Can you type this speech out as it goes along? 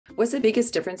What's the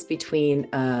biggest difference between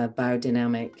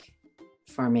biodynamic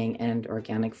farming and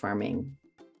organic farming?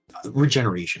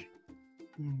 Regeneration.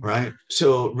 Right.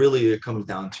 So really it comes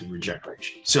down to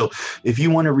regeneration. So if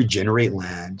you want to regenerate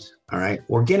land, all right,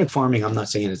 organic farming, I'm not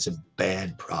saying it's a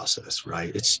bad process,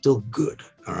 right? It's still good.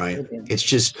 All right. It's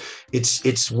just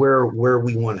it's where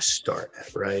we want to start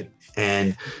at, right?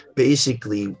 And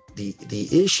basically the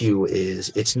issue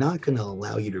is it's not going to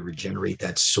allow you to regenerate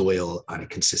that soil on a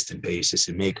consistent basis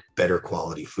and make better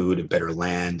quality food and better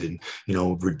land and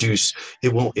reduce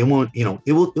it won't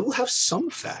it will have some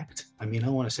effect. I mean, I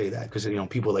want to say that because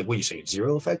people are like, what, you say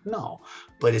zero effect? No,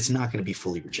 but it's not going to be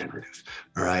fully regenerative.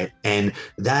 All right. And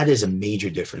that is a major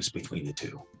difference between the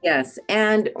two. Yes,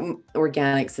 and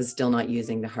organics is still not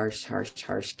using the harsh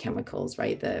chemicals,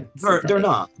 right? They're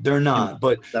not.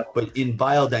 But in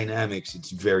biodynamics, it's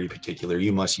very particular.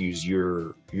 You must use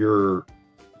your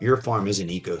farm is an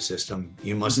ecosystem.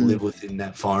 You must live within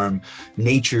that farm.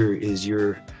 Nature is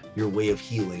your way of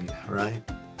healing, right?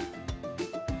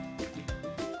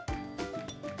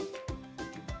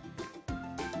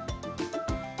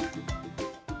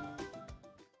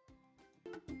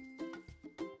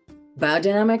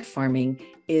 Biodynamic farming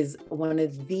is one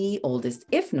of the oldest,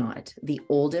 if not the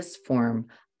oldest form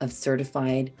of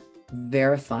certified,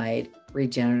 verified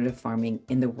regenerative farming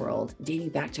in the world, dating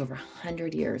back to over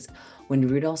 100 years when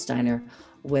Rudolf Steiner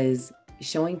was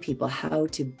showing people how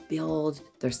to build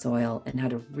their soil and how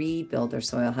to rebuild their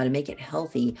soil, how to make it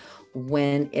healthy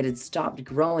when it had stopped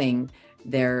growing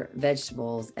their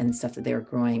vegetables and stuff that they were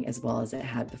growing as well as it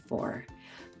had before.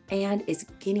 And it's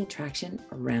gaining traction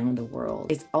around the world.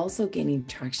 It's also gaining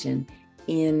traction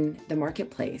in the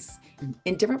marketplace.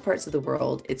 In different parts of the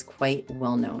world, it's quite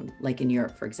well known. Like in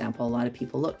Europe, for example, a lot of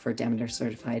people look for Demeter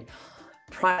certified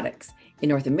products. In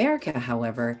North America,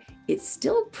 however, it's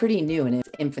still pretty new in its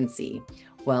infancy.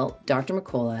 Well, Dr.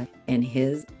 Mercola and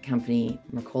his company,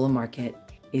 Mercola Market,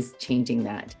 is changing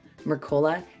that.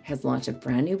 Mercola has launched a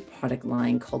brand new product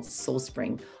line called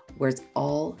SoulSpring, where it's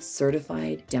all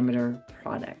certified Demeter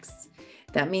products.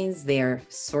 That means they're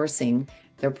sourcing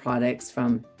their products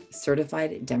from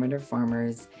certified Demeter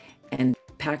farmers and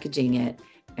packaging it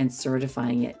and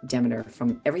certifying it Demeter,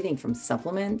 from everything from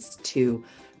supplements to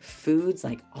foods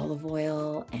like olive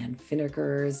oil and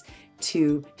vinegars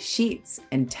to sheets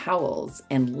and towels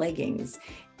and leggings.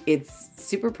 It's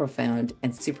super profound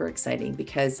and super exciting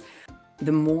because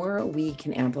the more we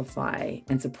can amplify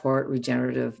and support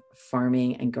regenerative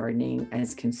farming and gardening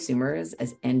as consumers,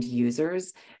 as end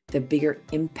users, the bigger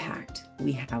impact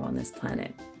we have on this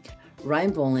planet.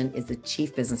 Ryan Boland is the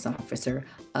Chief Business Officer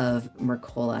of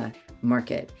Mercola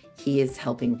Market. He is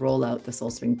helping roll out the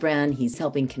SoulSpring brand. He's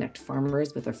helping connect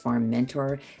farmers with a farm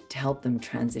mentor to help them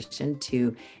transition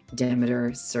to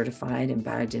Demeter certified and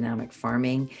biodynamic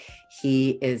farming.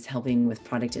 He is helping with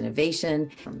product innovation.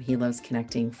 He loves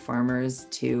connecting farmers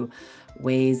to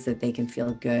ways that they can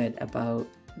feel good about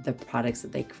the products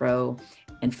that they grow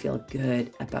and feel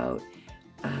good about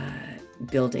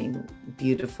building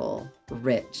beautiful,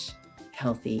 rich,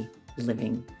 healthy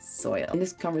living soil. In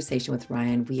this conversation with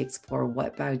Ryan, we explore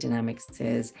what biodynamics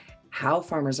is, how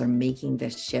farmers are making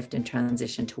this shift and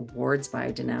transition towards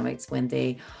biodynamics when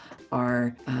they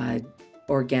are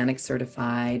organic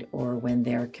certified or when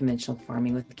they're conventional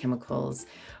farming with chemicals.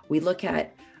 We look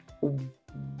at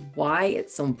why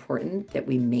it's so important that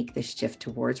we make this shift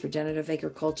towards regenerative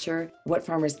agriculture, what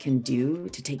farmers can do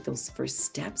to take those first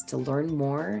steps to learn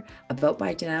more about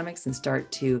biodynamics and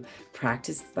start to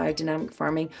practice biodynamic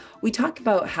farming. We talk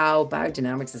about how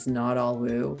biodynamics is not all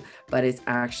woo, but it's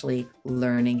actually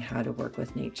learning how to work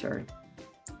with nature.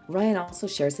 Ryan also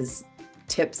shares his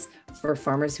tips for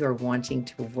farmers who are wanting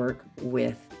to work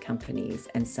with companies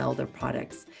and sell their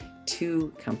products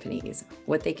to companies,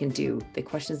 what they can do, the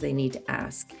questions they need to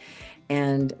ask,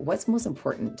 and what's most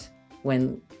important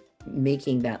when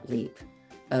making that leap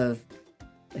of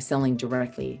selling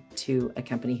directly to a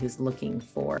company who's looking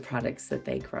for products that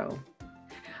they grow.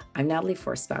 I'm Natalie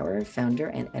Forstbauer, founder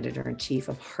and editor-in-chief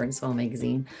of Heart and Soil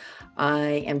magazine.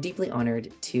 I am deeply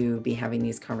honored to be having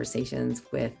these conversations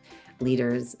with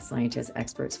leaders, scientists,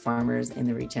 experts, farmers in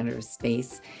the regenerative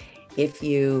space. If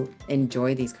you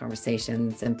enjoy these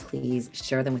conversations, then please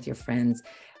share them with your friends,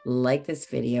 like this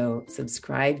video,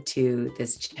 subscribe to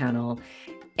this channel.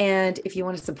 And if you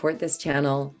want to support this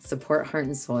channel, support Heart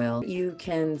and Soil, you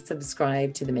can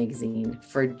subscribe to the magazine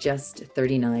for just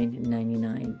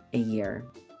 $39.99 a year.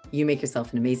 You make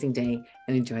yourself an amazing day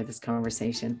and enjoy this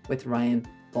conversation with Ryan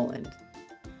Boland.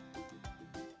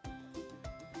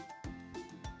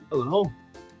 Hello.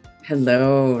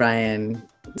 Hello, Ryan.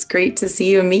 It's great to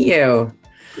see you and meet you.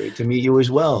 Great to meet you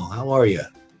as well. How are you?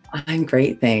 I'm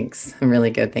great, thanks. I'm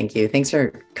really good, thank you. Thanks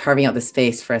for carving out the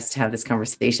space for us to have this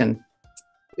conversation.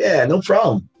 Yeah, no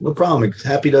problem. No problem.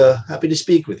 Happy to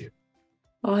speak with you.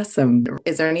 Awesome.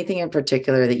 Is there anything in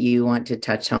particular that you want to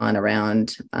touch on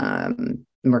around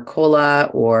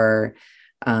Mercola or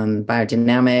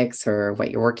biodynamics or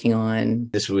what you're working on?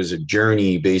 This was a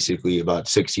journey basically about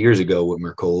 6 years ago with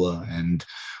Mercola, and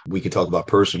we could talk about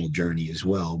personal journey as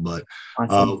well. But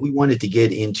Awesome. we wanted to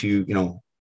get into,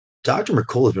 Dr.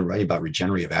 Mercola has been writing about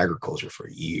regenerative agriculture for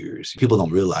years. People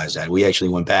don't realize that. We actually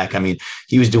went back. I mean,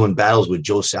 he was doing battles with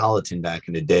Joe Salatin back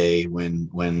in the day when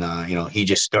he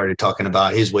just started talking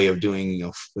about his way of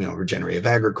doing regenerative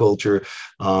agriculture.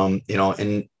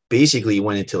 And basically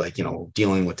went into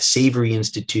dealing with the Savory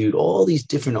Institute, all these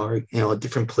different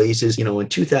different places. In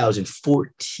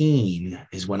 2014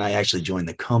 is when I actually joined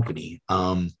the company.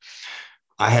 I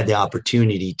had the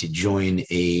opportunity to join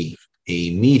a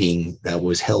meeting that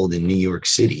was held in New York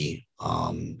City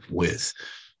with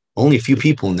only a few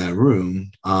people in that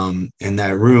room. And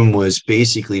that room was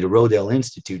basically the Rodale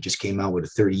Institute just came out with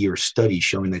a 30-year study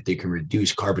showing that they can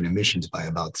reduce carbon emissions by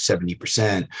about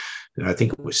 70%. And I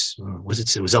think it was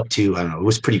up to, I don't know, it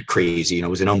was pretty crazy. It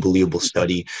was an unbelievable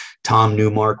study. Tom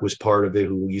Newmark was part of it,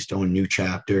 who used to own New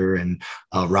Chapter, and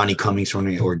Ronnie Cummings from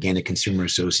the Organic Consumer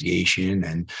Association.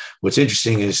 And what's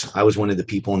interesting is I was one of the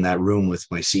people in that room with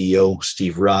my CEO,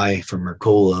 Steve Rye from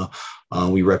Mercola.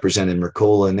 We represented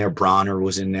Mercola, and their Bronner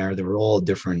was in there. There were all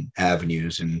different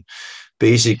avenues. And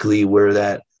basically where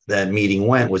that meeting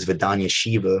went was Vidanya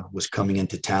Shiva was coming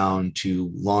into town to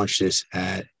launch this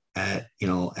at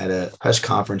a press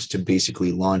conference to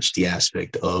basically launch the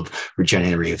aspect of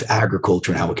regenerative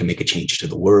agriculture and how it can make a change to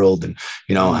the world, and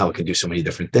how it can do so many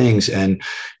different things. And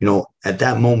at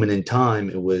that moment in time,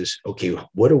 it was, okay,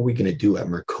 what are we going to do at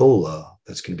Mercola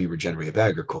that's going to be regenerative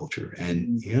agriculture?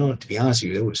 And to be honest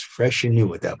with you, it was fresh and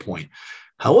new at that point.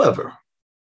 However,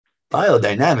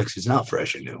 biodynamics is not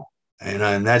fresh and new.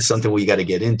 And that's something we got to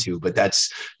get into, but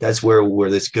that's where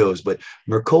this goes. But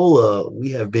Mercola, we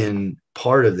have been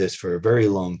part of this for a very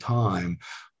long time,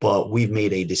 but we've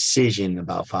made a decision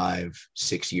about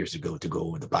 5-6 years ago to go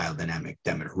with the biodynamic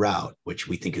Demeter route, which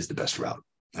we think is the best route.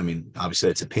 I mean,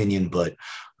 obviously it's opinion, but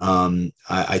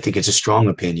I think it's a strong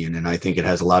opinion, and I think it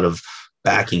has a lot of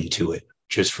backing to it.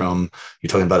 Just from, you're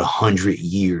talking about 100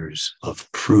 years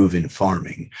of proven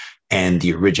farming and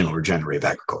the original regenerative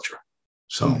agriculture.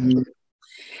 So,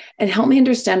 and help me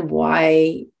understand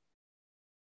why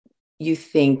you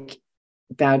think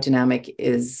biodynamic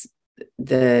is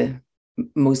the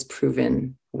most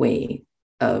proven way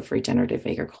of regenerative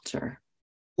agriculture.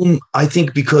 I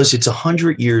think because it's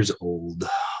 100 years old.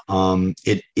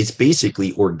 It's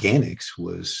basically organics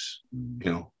was,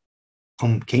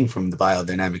 came from the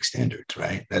biodynamic standards,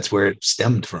 right? That's where it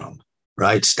stemmed from.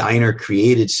 Right? Steiner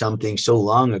created something so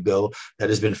long ago that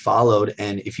has been followed.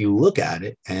 And if you look at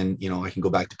it, and, I can go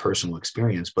back to personal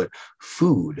experience, but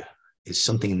food is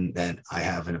something that I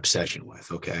have an obsession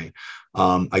with. Okay.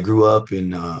 I grew up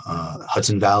in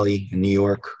Hudson Valley in New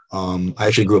York. I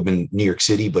actually grew up in New York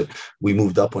City, but we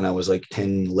moved up when I was like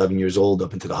 10, 11 years old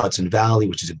up into the Hudson Valley,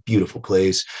 which is a beautiful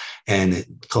place. And the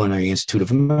Culinary Institute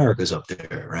of America is up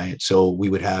there, right? So we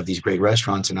would have these great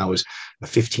restaurants. And I was a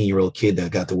 15-year-old kid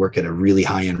that got to work at a really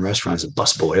high-end restaurant as a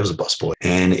busboy. I was a busboy.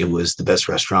 And it was the best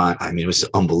restaurant. I mean, it was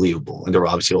unbelievable. And there were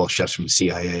obviously all chefs from the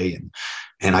CIA.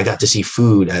 And I got to see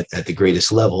food at the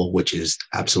greatest level, which is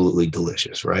absolutely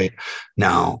delicious, right?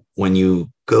 Now, when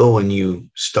you go and you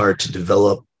start to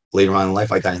develop later on in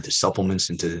life, I got into supplements,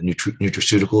 into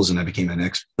nutraceuticals, and I became an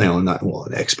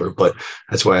expert, but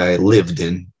that's why I lived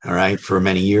in, all right, for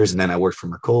many years. And then I worked for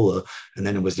Mercola. And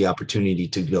then it was the opportunity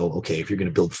to go, okay, if you're going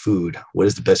to build food, what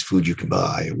is the best food you can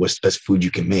buy? What's the best food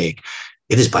you can make?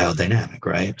 It is biodynamic,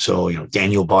 right? So,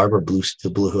 Daniel Barber, the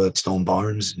Blue Hood Stone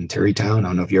Barns in Terrytown. I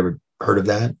don't know if you ever heard of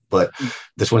that, but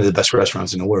that's one of the best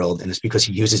restaurants in the world. And it's because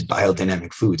he uses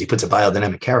biodynamic foods. He puts a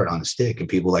biodynamic carrot on a stick, and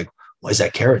people are like, why does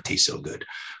that carrot taste so good?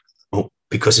 Well,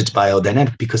 because it's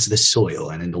biodynamic, because of the soil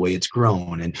and in the way it's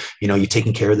grown. And, you're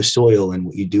taking care of the soil, and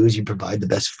what you do is you provide the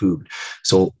best food.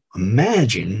 So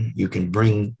imagine you can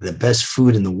bring the best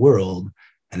food in the world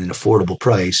at an affordable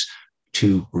price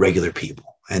to regular people.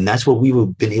 And that's what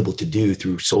we've been able to do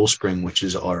through Soul Spring, which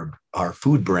is our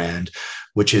food brand,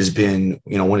 which has been,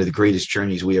 one of the greatest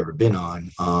journeys we ever been on.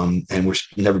 And we've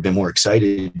never been more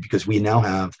excited because we now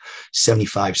have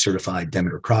 75 certified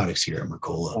Demeter products here at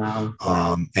Mercola.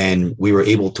 Wow. And we were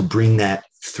able to bring that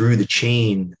through the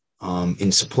chain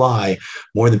in supply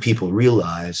more than people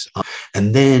realize.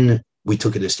 And then we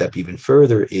took it a step even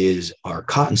further is our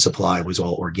cotton supply was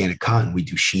all organic cotton. We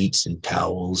do sheets and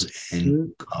towels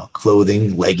and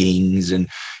clothing, leggings, and,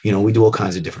 we do all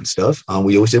kinds of different stuff.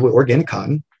 We always did with organic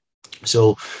cotton.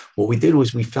 So what we did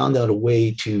was we found out a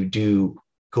way to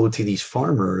go to these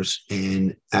farmers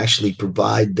and actually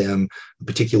provide them a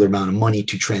particular amount of money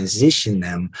to transition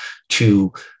them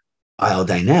to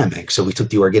biodynamic. So we took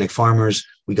the organic farmers,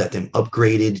 we got them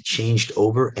upgraded, changed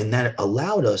over, and that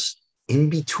allowed us in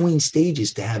between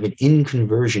stages to have an in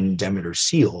conversion Demeter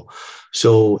seal.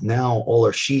 So now all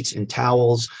our sheets and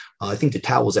towels, I think the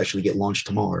towels actually get launched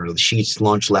tomorrow. The sheets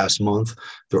launched last month.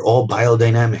 They're all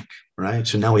biodynamic, right?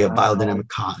 So now we have biodynamic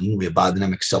cotton, we have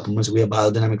biodynamic supplements, we have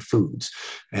biodynamic foods.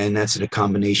 And that's a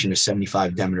combination of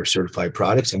 75 Demeter certified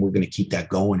products. And we're going to keep that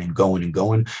going and going and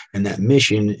going. And that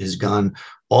mission is gone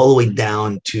all the way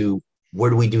down to where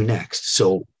do we do next?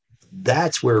 So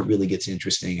that's where it really gets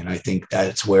interesting. And I think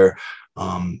that's where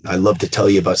I love to tell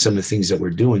you about some of the things that we're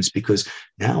doing, is because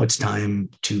now it's time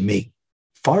to make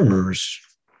farmers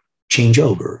change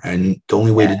over. And the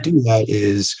only way to do that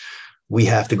is we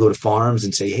have to go to farms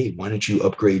and say, hey, why don't you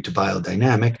upgrade to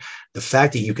biodynamic? The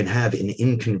fact that you can have an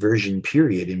in-conversion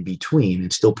period in between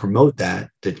and still promote that,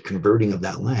 the converting of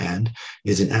that land,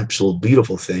 is an absolute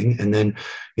beautiful thing. And then,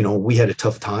 we had a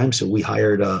tough time. So we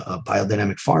hired a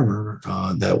biodynamic farmer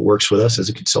that works with us as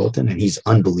a consultant, and he's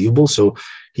unbelievable. So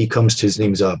he comes to, his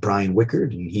name's Brian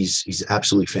Wickard, and he's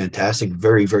absolutely fantastic,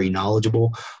 very, very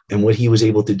knowledgeable. And what he was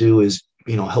able to do is,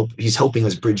 he's helping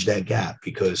us bridge that gap,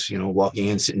 because, walking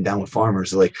in, sitting down with farmers,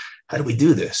 they're like, how do we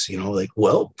do this?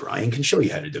 Well, Brian can show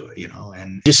you how to do it,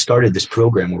 and just started this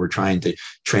program where we're trying to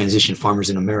transition farmers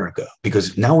in America,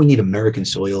 because now we need American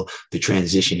soil to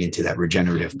transition into that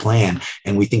regenerative plan.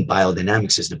 And we think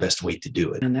biodynamics is the best way to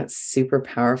do it. And that's super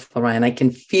powerful, Ryan. I can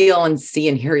feel and see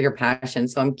and hear your passion.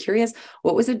 So I'm curious,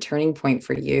 what was a turning point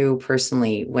for you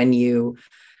personally when you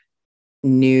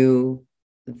knew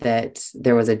that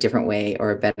there was a different way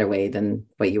or a better way than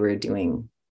what you were doing?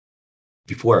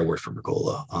 Before I worked for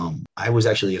Mercola, I was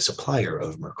actually a supplier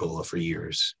of Mercola for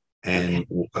years. And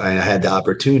I had the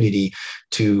opportunity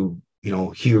to,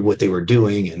 hear what they were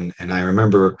doing. And I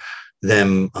remember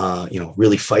them,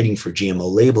 really fighting for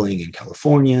GMO labeling in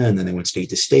California. And then they went state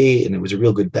to state. And it was a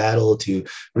real good battle to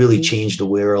really change the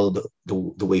world,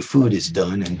 the way food is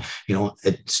done. And,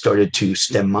 it started to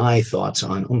stem my thoughts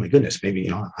on, oh my goodness,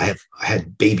 maybe, I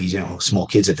had babies, small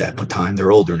kids at that time.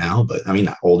 They're older now, but I mean,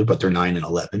 not older, but they're 9 and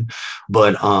 11.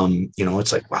 But,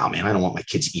 it's like, wow, man, I don't want my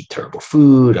kids to eat terrible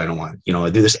food. I don't want, I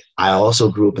do this. I also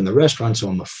grew up in the restaurant. So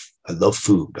I love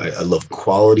food. I love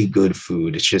quality, good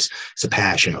food. It's a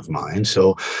passion of mine.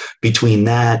 So between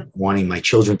that, wanting my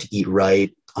children to eat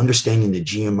right, understanding the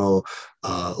GMO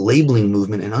labeling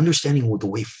movement, and understanding what the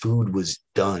way food was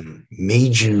done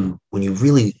made you, when you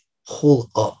really pull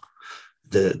up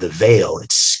the veil,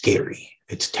 it's scary.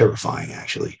 It's terrifying,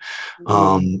 actually.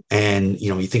 And,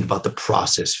 you think about the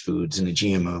processed foods and the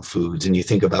GMO foods, and you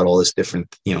think about all this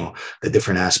different, the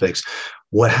different aspects.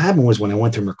 What happened was, when I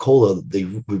went to Mercola, they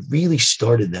really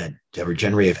started that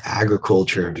regenerative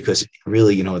agriculture, because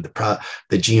really, the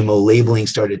GMO labeling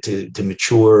started to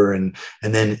mature, and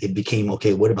then it became,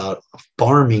 okay, what about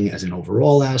farming as an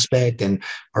overall aspect? And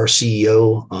our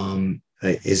CEO,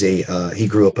 he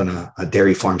grew up on a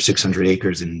dairy farm, 600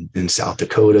 acres in South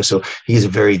Dakota. So he's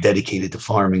very dedicated to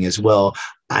farming as well.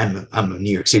 I'm a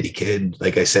New York City kid,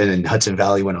 like I said, in Hudson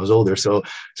Valley when I was older. So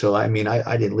I mean,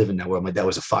 I didn't live in that world. My dad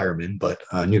was a fireman, but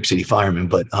New York City fireman,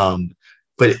 but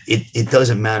it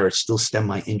doesn't matter. It still stemmed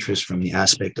my interest from the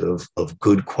aspect of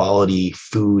good quality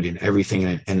food and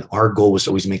everything. And our goal was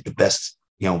to always make the best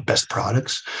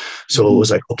products. So it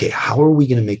was like, okay, how are we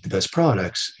going to make the best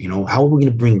products? How are we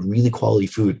going to bring really quality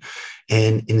food?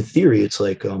 And in theory, it's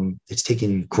like, it's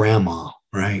taking grandma,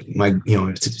 right?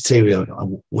 Say a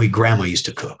way grandma used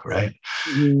to cook, right?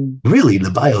 Really, the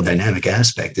biodynamic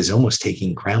aspect is almost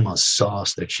taking grandma's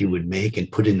sauce that she would make and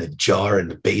put in a jar in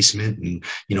the basement. And,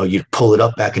 you'd pull it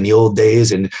up back in the old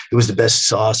days, and it was the best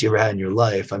sauce you ever had in your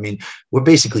life. I mean, we're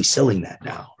basically selling that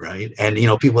now, right? And,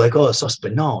 people are like, oh, sauce,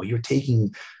 but no, you're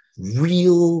taking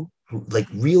real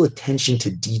attention to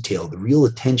detail. The real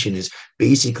attention is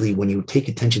basically when you take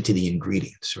attention to the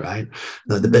ingredients, right?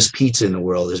 The best pizza in the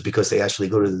world is because they actually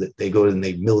go and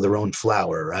they mill their own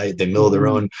flour, right? They mill their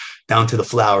own down to the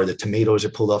flour. The tomatoes are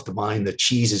pulled off the vine. The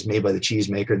cheese is made by the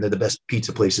cheesemaker, and they're the best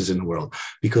pizza places in the world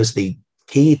because they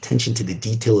pay attention to the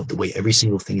detail of the way every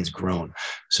single thing is grown.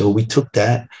 So we took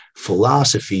that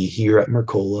philosophy here at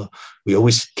Mercola. We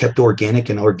always kept organic,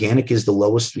 and organic is the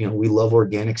lowest. We love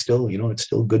organic still. It's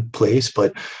still a good place.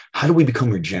 But how do we become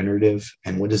regenerative?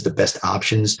 And what is the best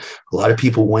options? A lot of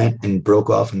people went and broke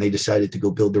off, and they decided to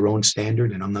go build their own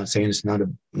standard. And I'm not saying it's not a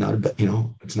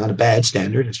it's not a bad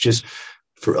standard. It's just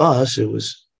for us, it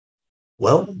was,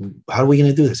 well, how are we going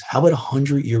to do this? How about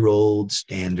 100-year-old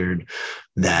standard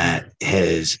that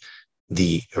has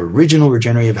the original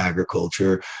regenerative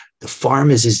agriculture? The farm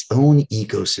is its own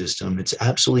ecosystem. It's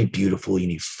absolutely beautiful. You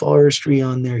need forestry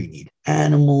on there. You need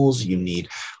animals. You need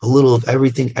a little of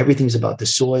everything. Everything's about the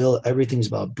soil. Everything's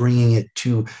about bringing it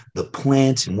to the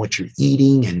plants and what you're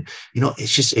eating. And,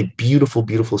 it's just a beautiful,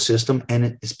 beautiful system.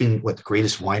 And it's been the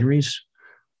greatest wineries,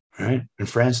 right? In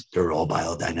France, they're all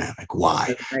biodynamic.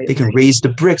 Why? Right. They can raise the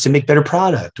bricks and make better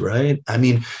product, right? I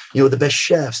mean, the best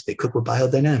chefs, they cook with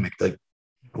biodynamic. Like,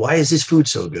 why is this food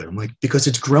so good? I'm like, because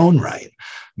it's grown right.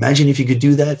 Imagine if you could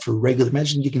do that for regular,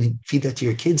 imagine you can feed that to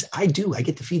your kids. I do. I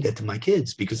get to feed that to my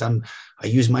kids because I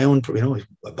use my own,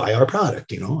 buy our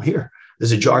product, here.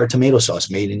 There's a jar of tomato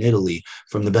sauce made in Italy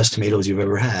from the best tomatoes you've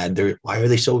ever had. Why are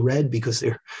they so red? Because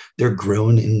they're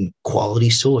grown in quality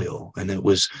soil, and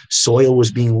soil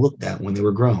was being looked at when they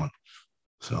were grown.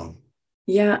 So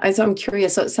yeah, so I'm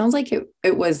curious. So it sounds like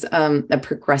it was a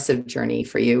progressive journey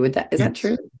for you. Is that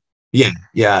true? Yeah.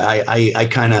 I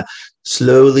kind of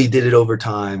slowly did it over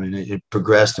time, and it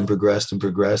progressed and progressed and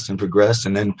progressed and progressed.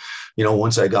 And then,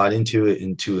 once I got into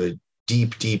a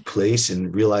deep, deep place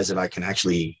and realized that I can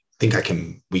actually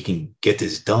we can get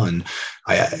this done.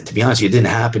 To be honest, it didn't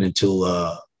happen until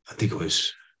I think it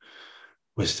was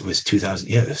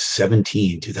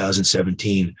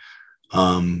 2017.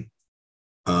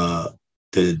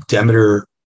 The Demeter,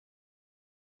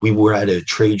 we were at a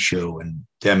trade show, and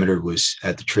Demeter was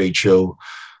at the trade show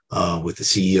with the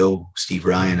CEO, Steve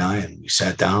Ryan, and I, and we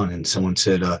sat down, and someone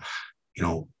said,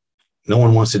 no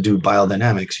one wants to do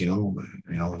biodynamics, no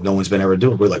one's been ever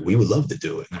doing it. We're like, we would love to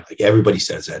do it. Like, everybody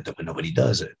says that, but nobody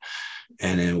does it.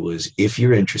 And it was, if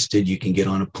you're interested, you can get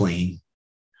on a plane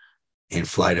and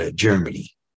fly to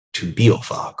Germany to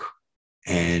BioDynamic.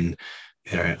 And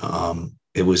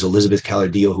it was Elizabeth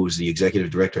Callardillo, who was the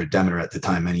executive director at Demeter at the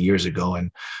time, many years ago.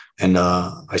 And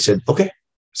I said, okay.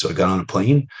 So I got on a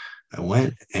plane, I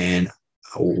went, and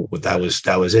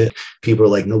that was it. People are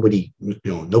like, nobody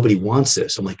wants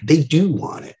this. I'm like, they do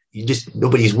want it.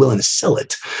 Nobody's willing to sell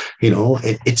it.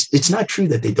 It's not true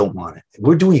that they don't want it.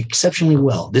 We're doing exceptionally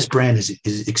well. This brand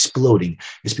is exploding.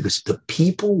 It's because the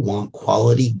people want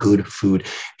quality, good food.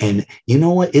 And you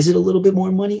know what? Is it a little bit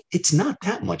more money? It's not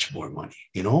that much more money,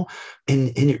 and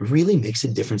it really makes a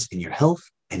difference in your health,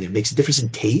 and it makes a difference in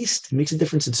taste. It makes a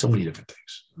difference in so many different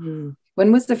things.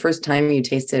 When was the first time you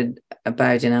tasted a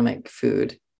biodynamic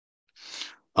food?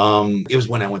 It was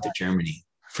when I went to Germany,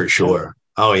 for sure.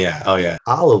 Oh yeah.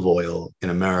 Olive oil in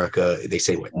America, they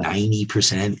say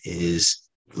 90% is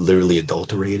literally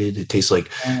adulterated. It tastes like,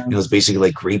 it's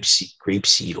basically like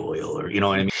grapeseed oil, or,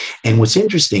 what I mean? And what's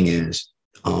interesting is,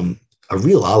 a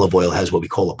real olive oil has what we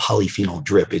call a polyphenol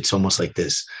drip. It's almost like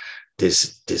this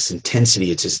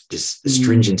intensity. It's just this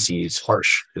stringency. It's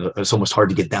harsh. It's almost hard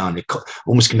to get down. It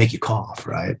almost can make you cough,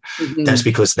 right? Mm-hmm. That's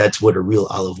because that's what a real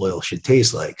olive oil should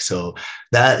taste like. So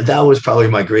that was probably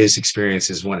my greatest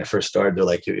experiences when I first started. They're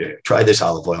like, try this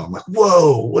olive oil. I'm like,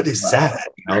 whoa, what is that?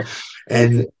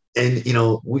 And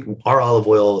our olive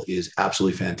oil is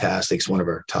absolutely fantastic. It's one of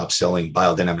our top selling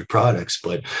biodynamic products.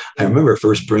 But I remember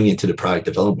first bringing it to the product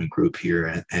development group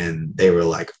here, and they were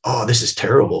like, oh, this is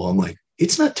terrible. I'm like,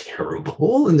 it's not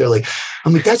terrible. And they're like,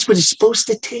 that's what it's supposed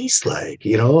to taste like,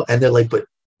 and they're like, but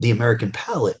the American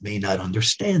palate may not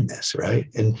understand this, right?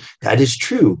 And that is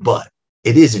true, but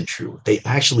it isn't true. They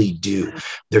actually do.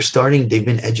 They've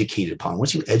been educated upon.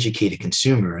 Once you educate a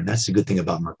consumer, and that's the good thing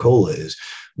about Mercola, is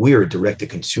we are a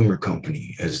direct-to-consumer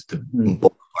company as the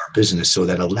bulk of our business. So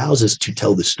that allows us to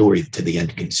tell the story to the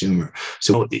end consumer.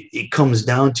 So it comes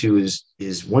down to is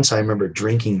once I remember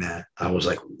drinking that, I was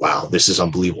like, wow, this is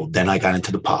unbelievable. Then I got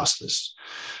into the pastas.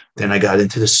 Then I got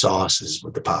into the sauces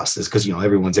with the pastas, because,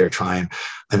 everyone's there trying.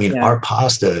 Our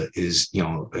pasta is,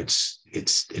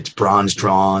 it's bronze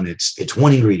drawn. It's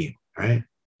one ingredient, right?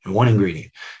 One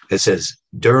ingredient that says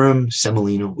durum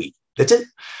semolina wheat. That's it.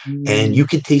 And you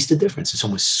can taste the difference. It's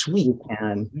almost sweet. You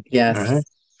can. Yes. All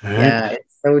right. Yeah,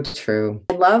 it's so true.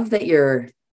 I love that you're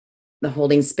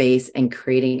holding space and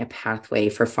creating a pathway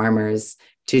for farmers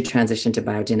to transition to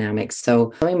biodynamics.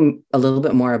 So tell me a little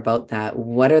bit more about that.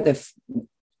 What are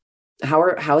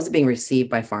how is it being received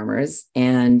by farmers,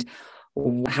 and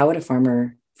how would a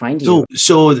farmer find you?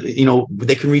 So,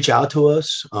 they can reach out to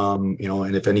us,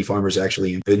 and if any farmer is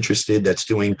actually interested that's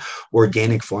doing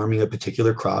organic farming of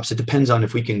particular crops, it depends on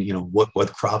if we can,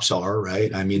 what crops are,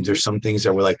 right? I mean, there's some things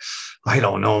that we're like, I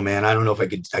don't know, man. I don't know if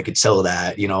I could sell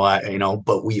that,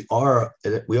 but we are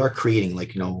creating,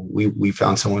 like, we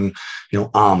found someone,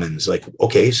 almonds, like,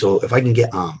 okay, so if I can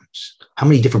get almonds, how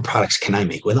many different products can I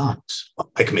make with almonds?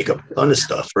 Well, I can make a ton of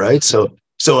stuff, right?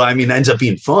 So I mean, it ends up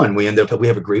being fun. We have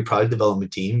a great product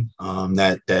development team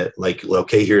that like,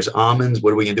 okay, here's almonds.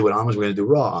 What are we gonna do with almonds? We're gonna do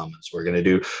raw almonds. We're gonna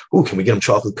do, can we get them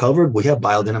chocolate covered? We have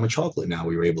biodynamic chocolate now.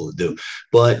 We were able to do,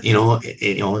 but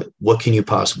what can you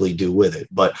possibly do with it?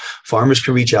 But farmers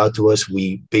can reach out to us.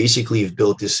 We basically have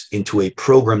built this into a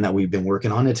program that we've been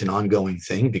working on. It's an ongoing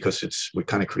thing because we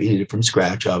kind of created it from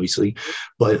scratch, obviously.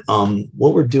 But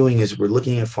what we're doing is we're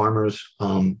looking at farmers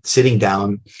sitting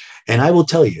down, and I will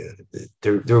tell you,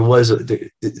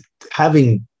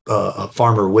 having a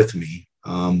farmer with me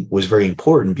was very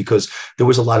important because there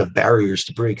was a lot of barriers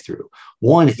to break through.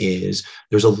 One is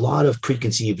there's a lot of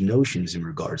preconceived notions in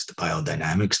regards to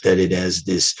biodynamics, that it has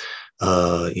this,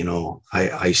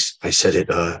 I said it,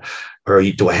 or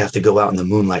do I have to go out in the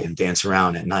moonlight and dance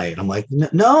around at night? I'm like,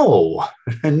 no,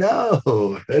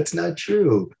 no, that's not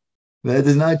true. That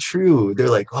is not true. They're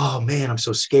like, oh man, I'm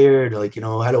so scared. Like,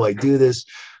 how do I do this?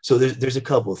 So there's a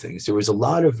couple of things. There was a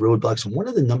lot of roadblocks. And one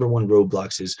of the number one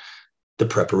roadblocks is the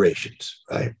preparations,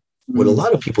 right? What a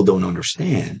lot of people don't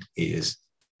understand is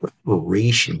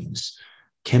preparations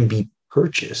can be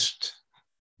purchased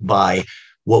by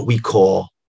what we call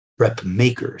prep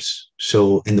makers.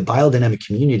 So in the biodynamic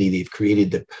community, they've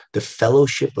created the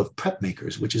Fellowship of Prep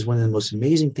Makers, which is one of the most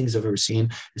amazing things I've ever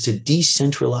seen. It's a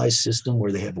decentralized system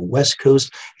where they have a West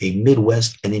Coast, a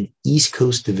Midwest, and an East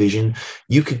Coast division.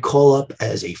 You could call up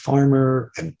as a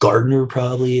farmer, a gardener,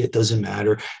 probably, it doesn't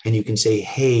matter. And you can say,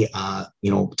 hey,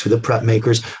 to the prep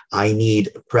makers, I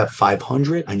need prep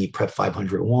 500. I need prep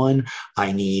 501.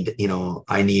 I need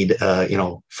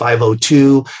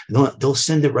 502. They'll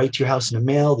send it right to your house in the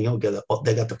mail. They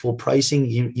got the full pricing,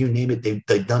 you name it,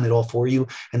 they've done it all for you,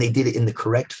 and they did it in the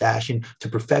correct fashion to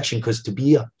perfection. Because to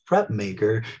be a prep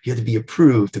maker, you have to be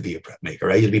approved to be a prep maker,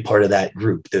 right? You have to be part of that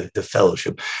group, the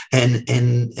fellowship, and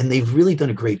they've really done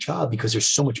a great job because there's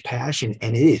so much passion,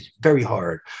 and it is very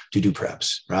hard to do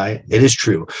preps, right? It is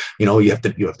true. You have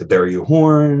to bury your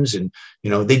horns, and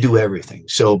they do everything.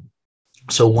 So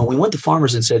when we went to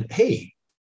farmers and said, hey,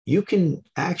 you can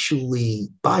actually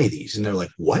buy these, and they're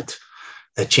like, what?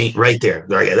 That change right there.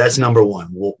 Right, that's number one.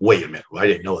 Well, wait a minute. I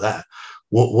didn't know that.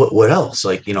 What else?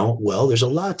 Like, well, there's a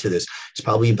lot to this. It's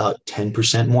probably about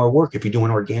 10% more work. If you're doing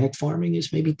organic farming,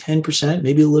 it's maybe 10%,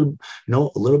 maybe a little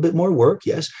bit more work.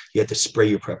 Yes. You have to spray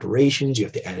your preparations. You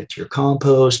have to add it to your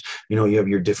compost. You have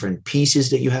your different pieces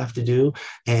that you have to do.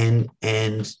 And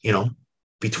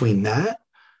between that,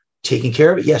 taking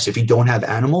care of it. Yes, if you don't have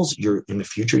animals, you're in the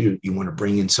future, you want to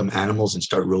bring in some animals and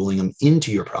start rolling them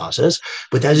into your process.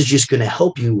 But that is just going to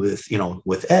help you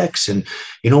with X. And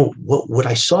what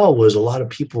I saw was a lot of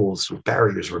people's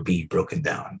barriers were being broken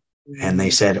down. And they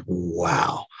said,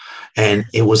 wow. And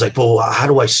it was like, well, how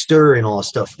do I stir and all this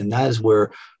stuff? And that is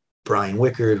where Brian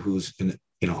Wickard, who's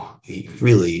he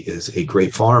really is a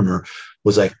great farmer,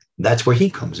 was like, that's where he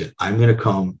comes in. I'm going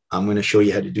to show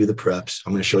you how to do the preps.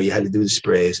 I'm going to show you how to do the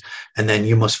sprays. And then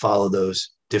you must follow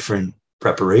those different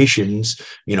preparations,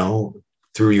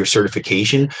 through your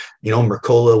certification.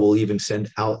 Mercola will even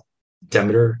send out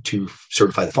Demeter to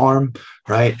certify the farm,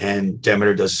 right? And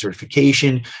Demeter does a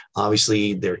certification.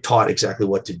 Obviously, they're taught exactly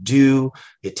what to do.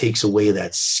 It takes away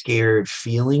that scared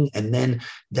feeling. And then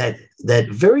that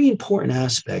very important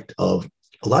aspect of,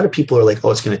 a lot of people are like, oh,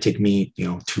 it's going to take me,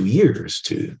 2 years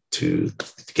to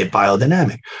get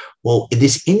biodynamic. Well,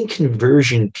 this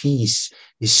in-conversion piece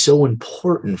is so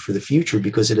important for the future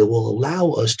because it will allow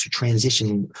us to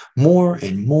transition more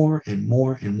and more and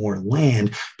more and more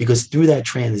land, because through that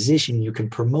transition, you can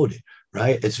promote it,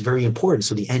 right? It's very important.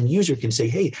 So the end user can say,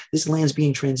 hey, this land's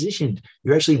being transitioned.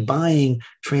 You're actually buying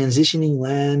transitioning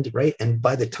land, right? And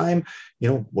by the time,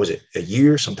 was it a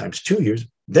year, sometimes 2 years,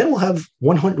 then we'll have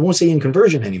 100, won't say in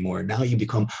conversion anymore. Now you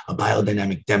become a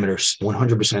biodynamic Demeter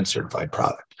 100% certified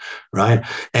product, right?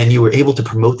 And you were able to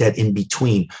promote that in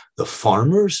between. The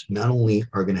farmers not only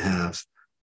are going to have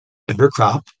better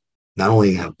crop, not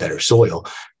only have better soil.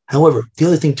 However, the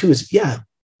other thing too is,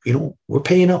 we're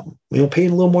paying up, paying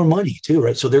a little more money too,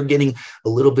 right? So they're getting a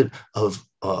little bit of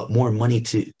more money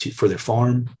for their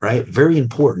farm, right? Very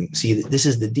important. See, this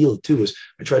is the deal too. Is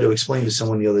I tried to explain to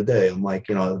someone the other day. I'm like,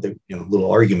 a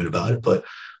little argument about it, but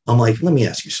I'm like, let me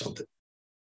ask you something.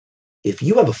 If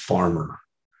you have a farmer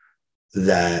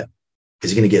that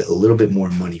is going to get a little bit more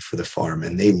money for the farm,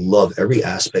 and they love every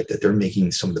aspect that they're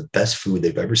making some of the best food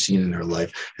they've ever seen in their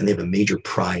life, and they have a major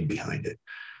pride behind it.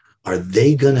 Are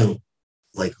they going to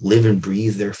like live and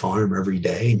breathe their farm every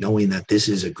day, knowing that this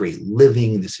is a great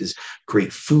living, this is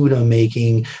great food I'm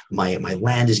making, my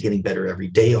land is getting better every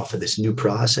day off of this new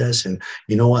process? And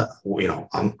you know what,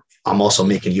 I'm also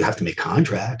making, you have to make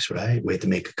contracts, right? We have to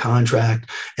make a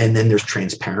contract, and then there's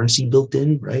transparency built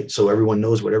in, right? So everyone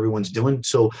knows what everyone's doing.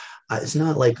 So it's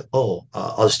not like, I'll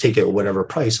just take it at whatever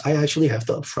price. I actually have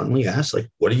to upfrontly ask, like,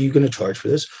 what are you going to charge for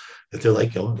this? If they're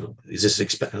like, is this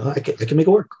expensive? I can make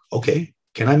it work. Okay.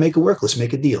 Can I make it work? Let's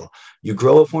make a deal. You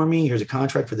grow it for me. Here's a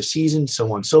contract for the season,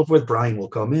 so on and so forth. Brian will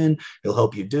come in. He'll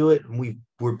help you do it. And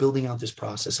we're building out this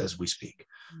process as we speak.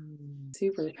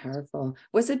 Super powerful.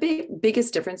 What's the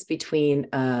biggest difference between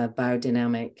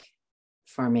biodynamic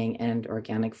farming and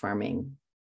organic farming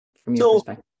from your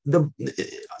perspective? The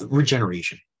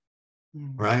regeneration.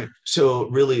 Right. So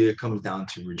really it comes down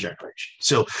to regeneration.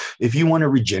 So if you want to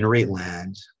regenerate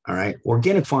land, all right,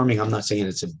 organic farming, I'm not saying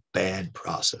it's a bad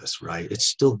process, right? It's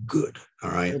still good.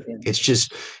 All right. It's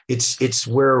just, it's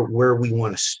where we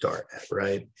want to start at,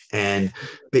 right? And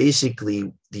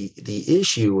basically the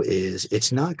issue is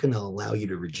it's not going to allow you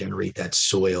to regenerate that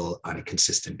soil on a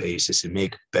consistent basis and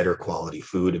make better quality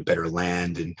food and better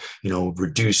land, and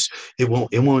reduce it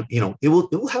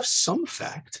will have some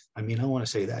effect. I mean, I want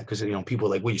to say that because people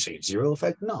are like, what, you say zero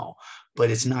effect? No,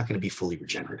 but it's not going to be fully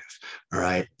regenerative. All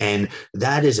right. And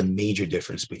that is a major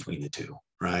difference between the two.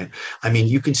 Right. I mean,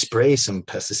 you can spray some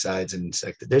pesticides and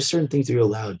insecticides. There's certain things that you're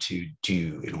allowed to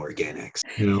do in organics,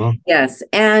 Yes.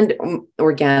 And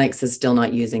organics is still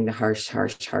not using the harsh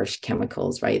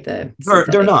chemicals, right? They're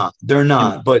not.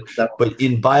 But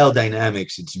in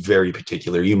biodynamics, it's very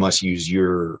particular. You must use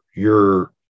your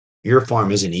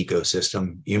farm as an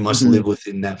ecosystem. You must live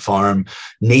within that farm.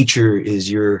 Nature is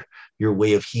your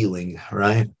way of healing,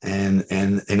 right? And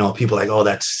people are like, oh,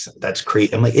 that's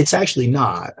great. I'm like, it's actually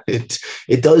not. It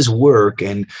does work.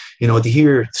 And to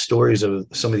hear stories of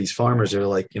some of these farmers, they're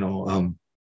like, Brian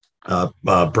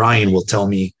will tell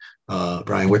me,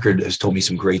 Brian Wickard has told me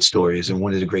some great stories. And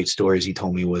one of the great stories he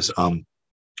told me was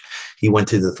he went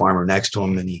to the farmer next to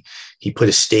him, and he put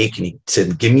a stake, and he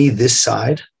said, give me this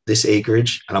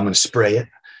acreage, and I'm going to spray it,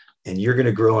 and you're going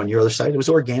to grow on your other side. It was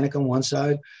organic on one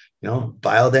side,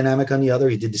 biodynamic on the other.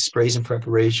 He did the sprays and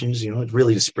preparations.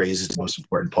 Really the sprays is the most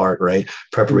important part, right?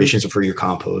 Preparations are for your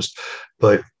compost.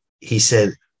 But he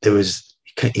said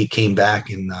he came back,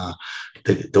 and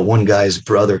the one guy's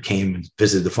brother came and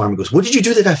visited the farm and goes, what did you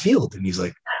do to that field? And he's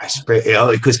like, I spray,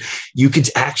 because you could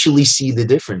actually see the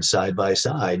difference side by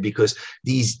side, because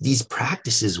these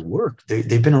practices work.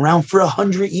 They've been around for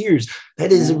 100 years.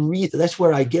 That is that's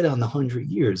where I get on the 100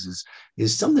 years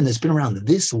is something that's been around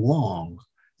this long.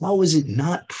 Why was it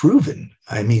not proven?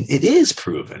 I mean, it is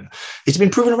proven. It's been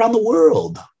proven around the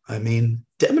world. I mean,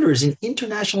 Demeter is an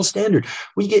international standard.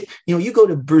 When you go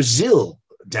to Brazil,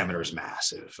 Demeter is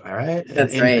massive. All right.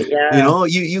 That's right. Yeah.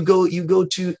 You go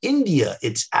to India,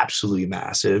 it's absolutely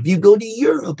massive. You go to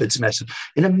Europe, it's massive.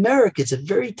 In America, it's a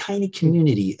very tiny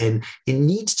community, and it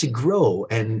needs to grow.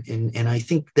 And I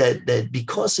think that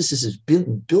because this has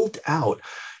been built out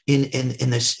in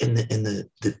the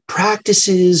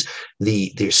practices,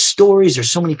 there's stories, there's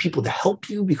so many people to help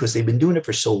you because they've been doing it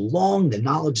for so long. The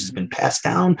knowledge has been passed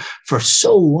down for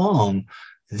so long.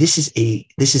 This is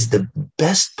the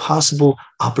best possible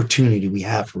opportunity we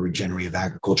have for regenerative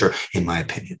agriculture, in my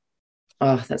opinion.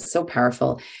 Oh, that's so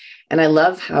powerful. And I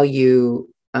love how you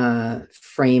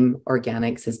frame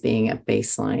organics as being a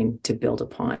baseline to build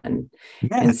upon.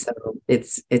 Yeah. And so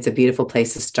it's a beautiful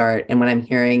place to start. And what I'm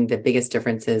hearing, the biggest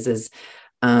difference is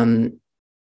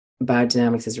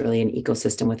biodynamics is really an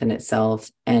ecosystem within itself,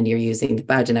 and you're using the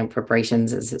biodynamic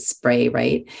preparations as a spray,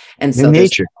 right? And so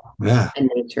nature,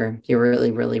 you're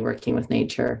really, really working with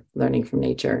nature, learning from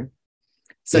nature.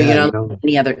 So you don't have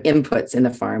any other inputs in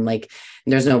the farm, like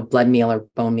there's no blood meal or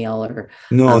bone meal or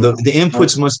the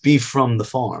inputs must be from the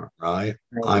farm, right?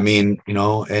 I mean,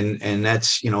 and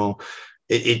that's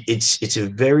it's a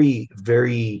very,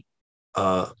 very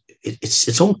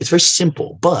it's very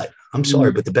simple, but I'm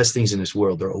sorry, but the best things in this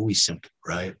world are always simple,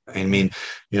 right? I mean,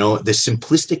 the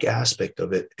simplistic aspect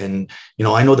of it. And,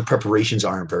 I know the preparations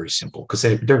aren't very simple because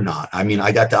they're not. I mean,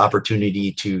 I got the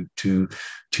opportunity to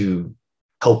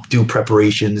help do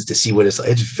preparations to see what it's like.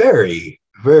 It's very,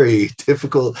 very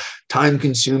difficult, time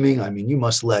consuming. I mean, you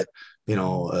must let,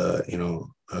 some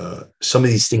of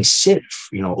these things sit,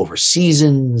 over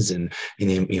seasons, and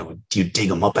do you dig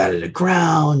them up out of the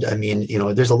ground? I mean,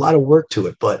 there's a lot of work to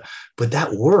it, but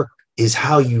that work is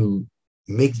how you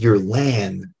make your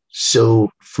land so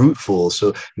fruitful,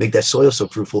 so make that soil so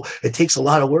fruitful, it takes a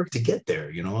lot of work to get there,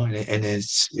 you know, and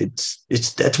it's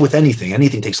that's with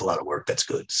anything takes a lot of work. That's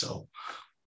good. So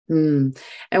And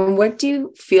what do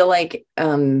you feel like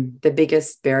the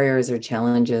biggest barriers or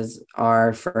challenges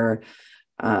are for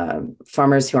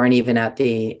farmers who aren't even at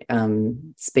the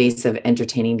space of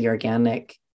entertaining the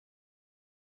organic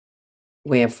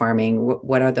way of farming?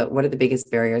 What are the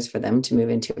biggest barriers for them to move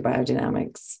into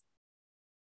biodynamics?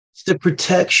 it's the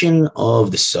protection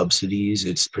of the subsidies.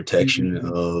 It's protection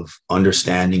of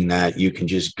understanding that you can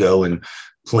just go and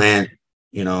plant.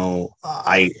 You know,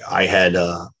 I had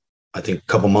I think a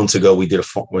couple months ago we did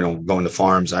going to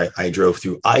farms. I drove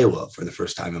through Iowa for the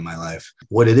first time in my life.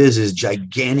 What it is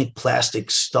gigantic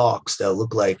plastic stalks that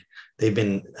look like they've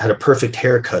had a perfect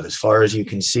haircut as far as you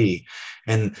can see,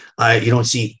 and you don't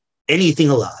see anything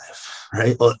alive,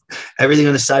 right? Well, everything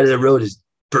on the side of the road is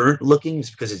burnt looking. It's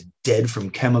because it's dead from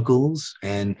chemicals.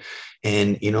 And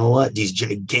you know what, these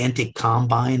gigantic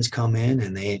combines come in,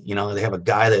 and they have a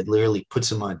guy that literally puts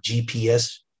them on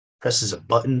GPS, presses a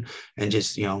button, and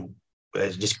just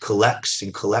it just collects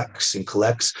and collects and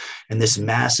collects. And this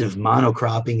massive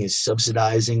monocropping is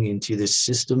subsidizing into this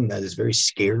system that is very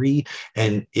scary,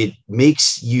 and it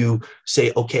makes you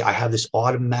say, okay, I have this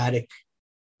automatic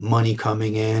money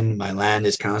coming in, my land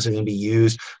is constantly going to be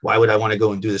used, why would I want to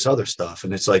go and do this other stuff?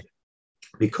 And it's like,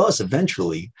 because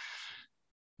eventually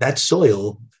that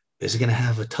soil is going to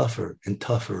have a tougher and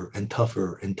tougher and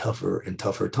tougher and tougher and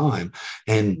tougher time.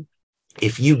 And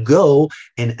if you go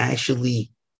and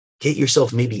actually get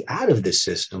yourself maybe out of this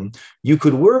system, you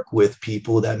could work with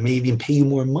people that maybe pay you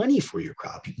more money for your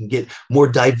crop. You can get more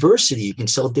diversity. You can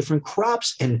sell different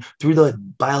crops. And through the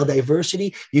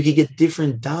biodiversity, you can get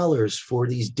different dollars for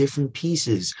these different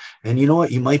pieces. And you know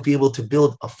what? You might be able to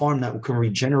build a farm that can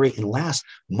regenerate and last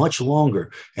much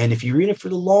longer. And if you're in it for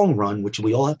the long run, which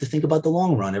we all have to think about the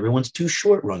long run, everyone's too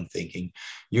short run thinking,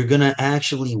 you're going to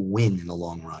actually win in the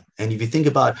long run. And if you think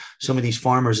about some of these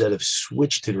farmers that have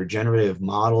switched to regenerative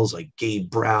models like Gabe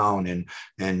Brown and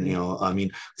I mean,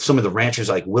 some of the ranchers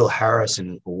like Will Harris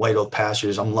and White Oak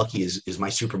Pastures, I'm lucky is my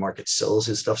supermarket sells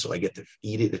his stuff, so I get to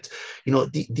eat it. It's,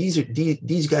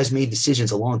 these guys made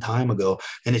decisions a long time ago,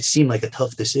 and it seemed like a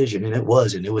tough decision, and it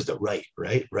was the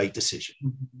right decision.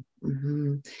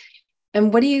 Mm-hmm.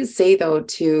 And what do you say though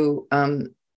to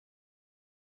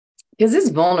because it's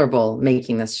vulnerable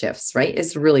making this shifts, right?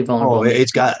 It's really vulnerable. Oh,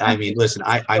 it's got, I mean, listen,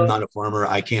 I'm not a farmer.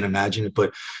 I can't imagine it,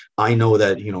 but I know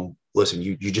that, listen,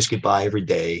 you just get by every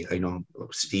day. I know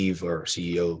Steve, our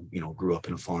CEO, grew up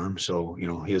in a farm. So,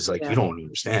 he was like, you don't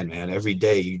understand, man. Every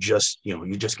day you just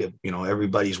get,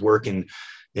 everybody's working,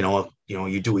 you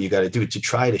do what you got to do to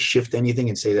try to shift anything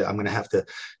and say that I'm going to have to,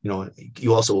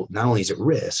 you also, not only is it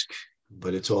risk,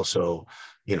 but it's also,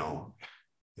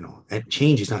 and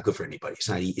change is not good for anybody.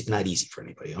 It's not easy for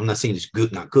anybody. I'm not saying it's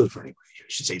good, not good for anybody. I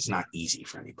should say it's not easy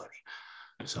for anybody.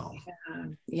 So,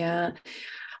 yeah.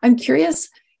 I'm curious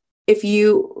if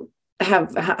you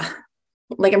have,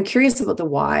 I'm curious about the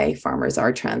why farmers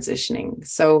are transitioning.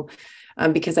 So,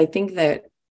 because I think that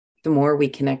the more we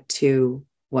connect to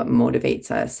what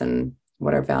motivates us and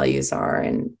what our values are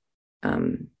and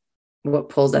what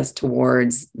pulls us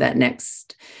towards that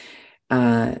next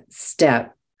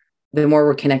step, the more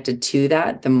we're connected to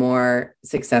that, the more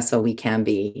successful we can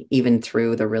be, even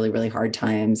through the really, really hard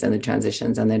times and the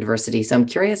transitions and the adversity. So I'm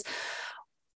curious,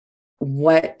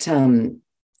 what's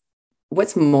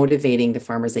motivating the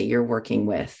farmers that you're working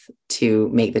with to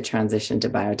make the transition to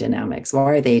biodynamics? Why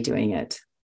are they doing it?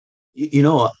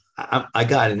 I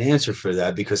got an answer for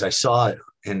that because I saw it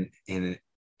in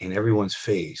everyone's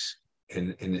face,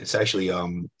 and it's actually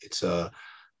it's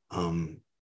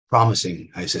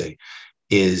promising, I say,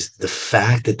 is the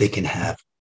fact that they can have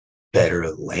better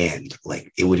land.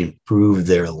 Like, it would improve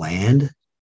their land.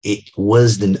 It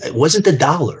wasn't the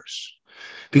dollars,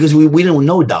 because we don't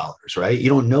know dollars, right? You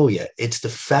don't know yet. It's the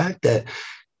fact that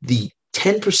the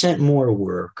 10% more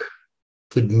work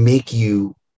could make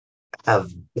you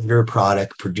have better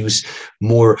product, produce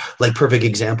more. Like, perfect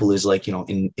example is like,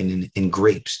 in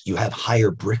grapes, you have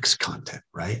higher bricks content,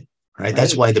 right? Right.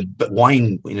 That's why the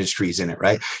wine industry is in it,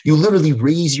 right? You literally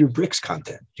raise your bricks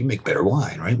content. You make better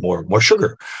wine, right? More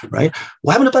sugar, right?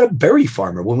 What happened about a berry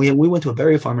farmer? When we went to a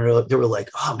berry farmer, they were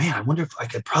like, oh man, I wonder if I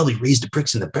could probably raise the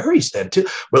bricks in the berries then too.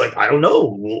 We're like, I don't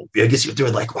know. Well, I guess they were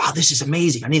like, wow, this is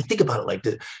amazing. I mean, think about it. Like,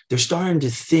 they're starting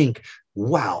to think,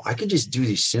 wow, I could just do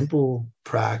these simple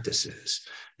practices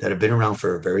that have been around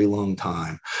for a very long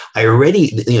time. I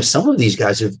already, some of these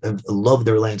guys have loved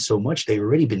their land so much, they've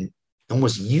already been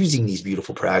almost using these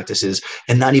beautiful practices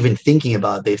and not even thinking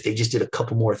about if they just did a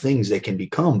couple more things, they can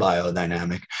become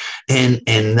biodynamic.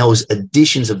 And those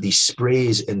additions of these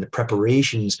sprays and the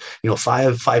preparations,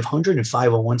 500 and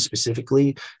 501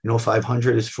 specifically,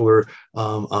 500 is for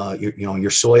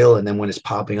your soil, and then when it's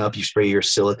popping up, you spray your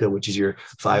silica, which is your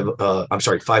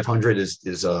 500 is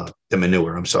the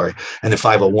manure, and then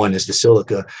 501 is the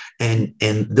silica, and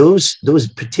those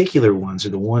particular ones are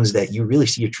the ones that you really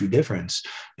see a true difference.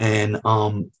 And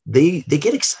they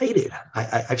get excited.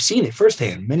 I've seen it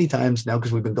firsthand many times now,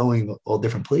 because we've been going all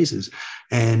different places.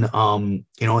 And and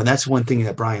that's one thing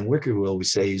that Brian Wicker will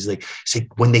always say is say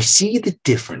when they see the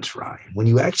difference, Ryan, when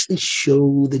you actually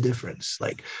show the difference,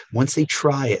 like once they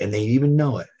try it and they even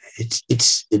know it,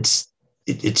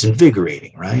 it's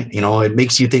invigorating, right? It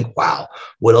makes you think, wow,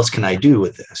 what else can I do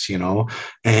with this?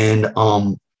 And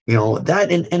that,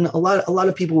 and a lot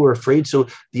of people were afraid. So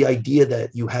the idea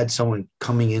that you had someone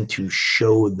coming in to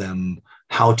show them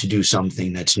how to do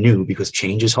something that's new, because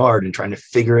change is hard and trying to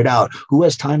figure it out. Who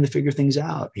has time to figure things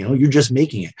out? You're just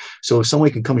making it. So if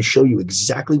someone can come and show you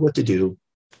exactly what to do,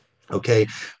 okay,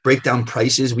 break down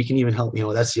prices, we can even help.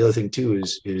 That's the other thing too,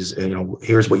 is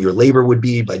here's what your labor would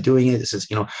be by doing it. This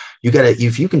is, you gotta,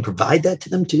 if you can provide that to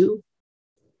them too,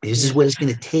 this is what it's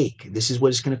going to take. This is what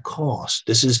it's going to cost.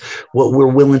 This is what we're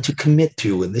willing to commit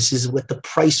to. And this is what the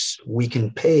price we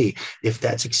can pay, if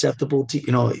that's acceptable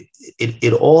to,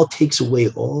 it all takes away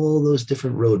all those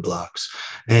different roadblocks.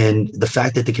 And the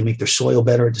fact that they can make their soil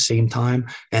better at the same time,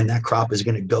 and that crop is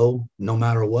going to go no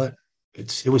matter what,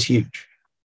 it was huge.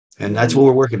 And that's what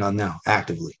we're working on now,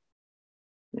 actively.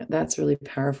 Yeah, that's really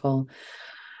powerful.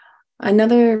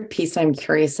 Another piece I'm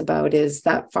curious about is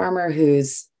that farmer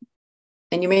who's,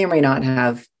 and you may or may not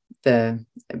have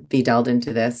be delved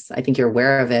into this. I think you're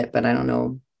aware of it, but I don't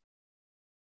know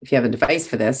if you have a device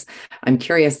for this. I'm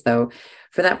curious though,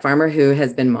 for that farmer who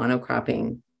has been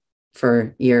monocropping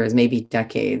for years, maybe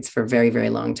decades, for a very, very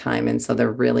long time. And so they're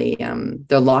really,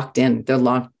 they're locked in.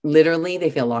 Literally, they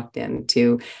feel locked in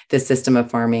to the system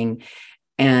of farming.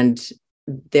 And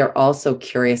they're also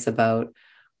curious about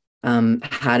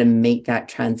how to make that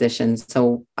transition.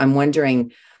 So I'm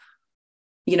wondering,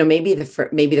 maybe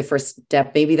the first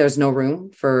step, maybe there's no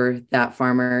room for that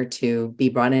farmer to be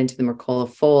brought into the Mercola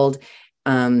fold.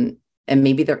 And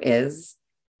maybe there is.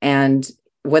 And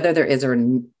whether there is or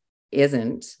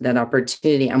isn't that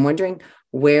opportunity, I'm wondering,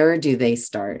 where do they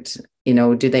start?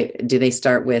 Do they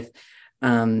start with,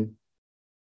 where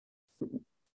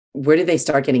do they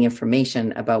start getting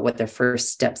information about what their first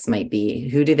steps might be?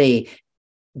 Who do they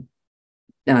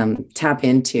tap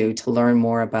into to learn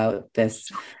more about this?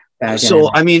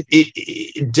 So, I mean,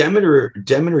 Demeter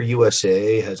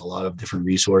USA has a lot of different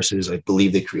resources. I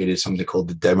believe they created something called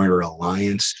the Demeter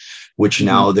Alliance, which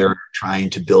now they're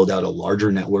trying to build out a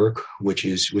larger network, which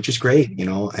is great,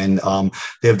 and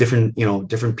they have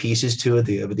different pieces to it.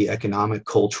 They have the economic,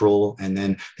 cultural, and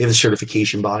then they have the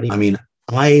certification body. I mean,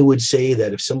 I would say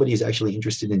that if somebody is actually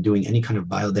interested in doing any kind of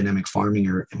biodynamic farming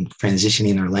or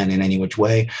transitioning their land in any which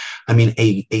way, I mean,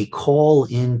 a call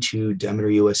into Demeter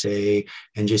USA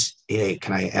and just, hey,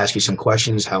 can I ask you some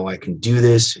questions, how I can do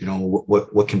this?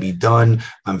 What can be done?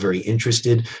 I'm very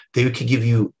interested. They could give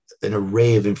you an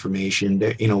array of information.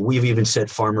 We've even set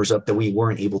farmers up that we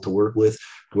weren't able to work with,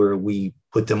 where we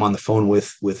put them on the phone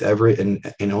with Everett, and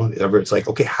Everett's like,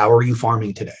 okay, how are you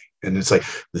farming today? And it's like,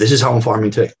 this is how I'm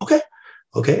farming today.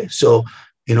 Okay, so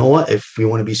you know what? If we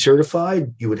want to be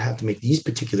certified, you would have to make these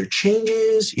particular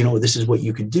changes. This is what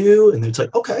you could do. And it's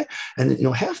like, okay. And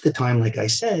half the time, like I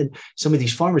said, some of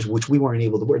these farmers, which we weren't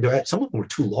able to work, some of them were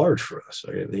too large for us.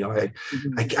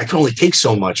 I can only take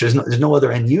so much. There's no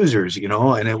other end users,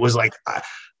 and it was like,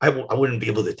 I wouldn't be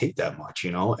able to take that much,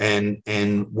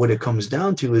 and what it comes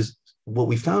down to is, what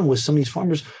we found was some of these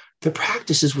farmers, their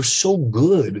practices were so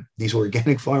good, these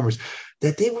organic farmers,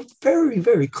 that they were very,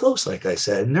 very close, like I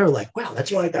said. And they're like, wow,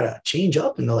 that's why I got to change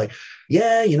up. And they're like,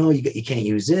 yeah, you can't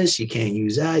use this, you can't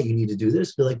use that, you need to do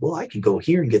this. They're like, well, I can go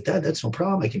here and get that. That's no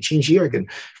problem. I can change here. I can,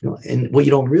 and what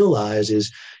you don't realize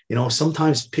is,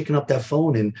 sometimes picking up that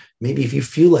phone, and maybe if you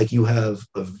feel like you have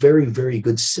a very, very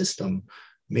good system,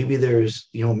 maybe there's,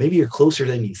 maybe you're closer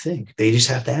than you think. They just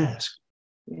have to ask.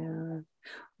 Yeah.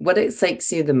 What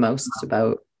excites you the most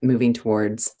about moving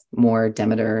towards more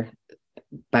Demeter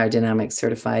biodynamic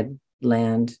certified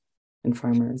land and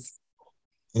farmers?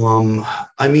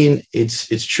 I mean,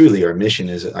 it's truly our mission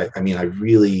is, I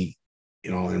really,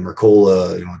 in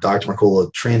Mercola, Dr.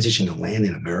 Mercola transitioned to land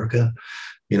in America.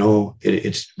 We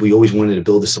always wanted to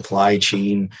build a supply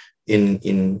chain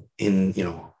in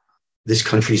this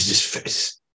country is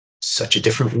just such a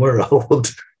different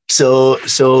world.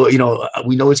 So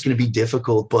we know it's going to be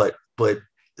difficult, but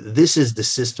this is the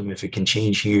system. If it can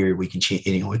change here, we can change.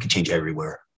 It can change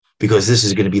everywhere, because this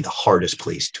is going to be the hardest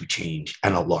place to change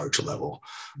at a large level.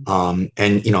 And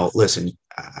listen,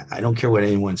 I don't care what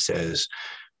anyone says.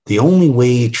 The only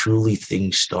way truly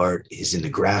things start is in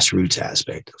the grassroots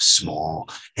aspect of small,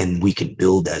 and we can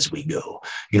build as we go.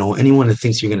 Anyone that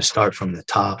thinks you're going to start from the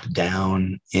top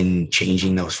down in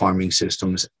changing those farming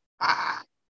systems,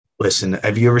 listen,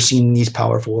 have you ever seen these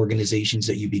powerful organizations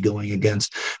that you'd be going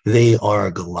against? They are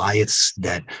Goliaths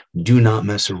that do not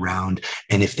mess around.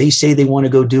 And if they say they want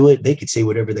to go do it, they could say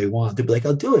whatever they want. They'll be like,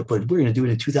 I'll do it, but we're going to do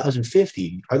it in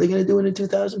 2050. Are they going to do it in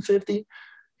 2050?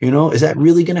 Is that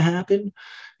really going to happen?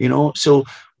 So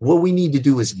what we need to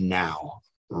do is now,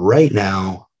 right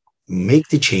now, make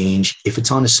the change. If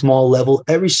it's on a small level,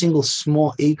 every single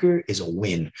small acre is a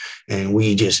win. And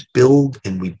we just build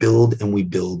and we build and we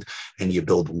build. And you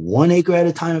build 1 acre at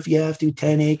a time if you have to.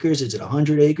 10 acres, is it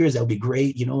 100 acres? That would be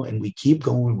great, and we keep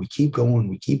going, we keep going,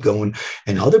 we keep going.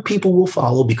 And other people will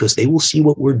follow because they will see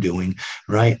what we're doing,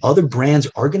 right? Other brands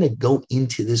are going to go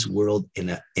into this world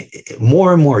in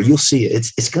more and more. You'll see it.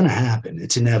 It's going to happen.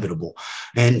 It's inevitable.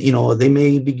 And, they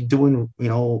may be doing,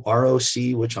 ROC,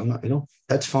 which I'm not,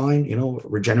 that's fine.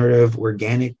 Regenerative,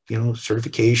 organic,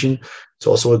 certification. It's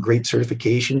also a great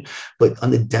certification. But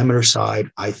on the Demeter side,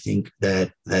 I think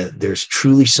that there's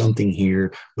truly something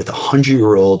here with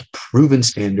 100-year-old proven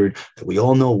standard that we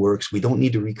all know works. We don't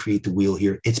need to recreate the wheel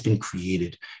here. It's been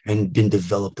created and been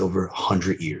developed over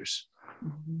 100 years.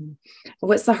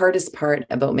 What's the hardest part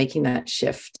about making that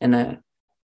shift in a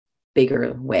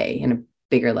bigger way, in a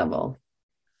bigger level?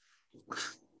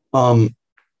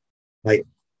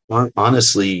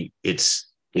 Honestly, it's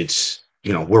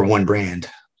we're one brand,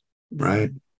 right?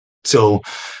 So,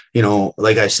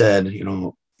 like I said,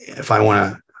 if I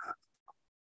want to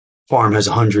farm has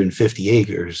 150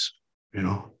 acres,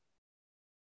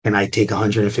 and I take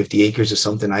 150 acres of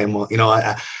something, we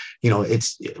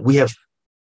have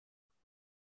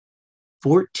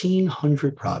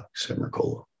 1,400 products at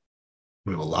Mercola.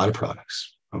 We have a lot of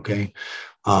products. Okay.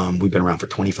 We've been around for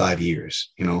 25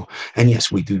 years, and yes,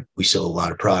 we sell a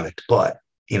lot of product, but,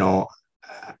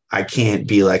 I can't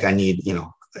be like, I need,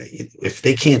 if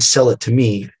they can't sell it to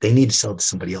me, they need to sell it to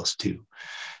somebody else too.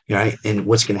 Right. And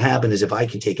what's going to happen is if I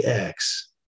can take X,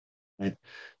 right,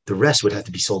 the rest would have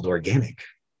to be sold organic.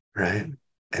 Right.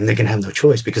 And they can have no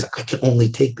choice because I can only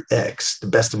take X, the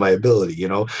best of my ability,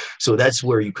 So that's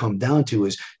where you come down to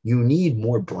is you need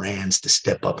more brands to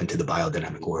step up into the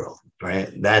biodynamic world, right?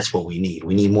 That's what we need.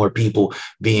 We need more people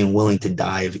being willing to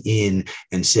dive in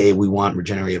and say, we want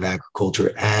regenerative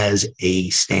agriculture as a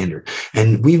standard.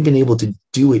 And we've been able to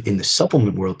do it in the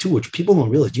supplement world too, which people don't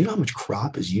realize. Do you know how much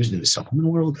crop is used in the supplement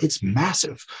world? It's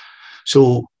massive.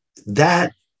 So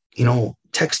that,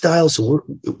 textiles. So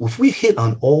if we hit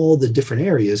on all the different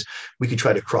areas, we could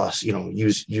try to cross,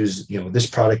 use this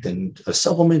product and a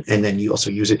supplement, and then you also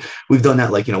use it. We've done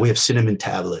that, like, we have cinnamon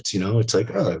tablets. It's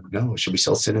like, oh no, should we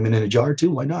sell cinnamon in a jar too?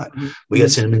 Why not? We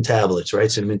got cinnamon tablets, right?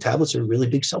 Cinnamon tablets are a really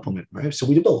big supplement, right? So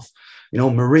we do both.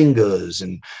 Moringas,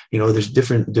 and there's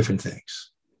different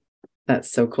things.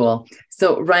 That's so cool.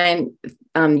 So Ryan,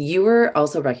 you were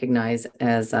also recognized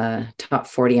as a top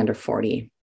 40 under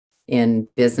 40 in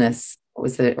business. What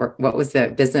was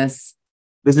the Business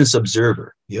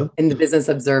Observer? Yep. In the Business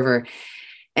Observer.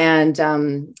 And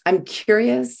I'm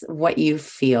curious what you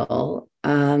feel.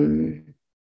 Like,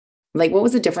 what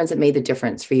was the difference that made the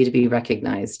difference for you to be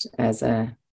recognized as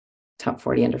a top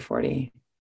 40 under 40?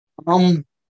 I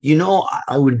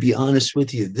would be honest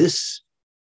with you. This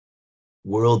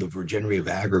world of regenerative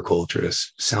agriculture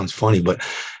sounds funny, but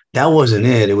that wasn't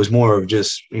it. It was more of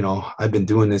just, I've been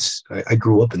doing this. I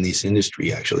grew up in this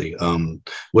industry, actually.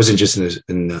 Wasn't just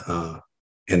in the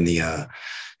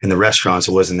restaurants.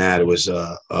 It wasn't that. It was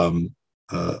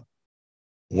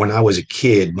when I was a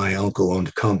kid, my uncle owned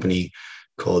a company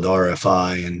called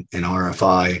RFI, and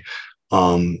RFI.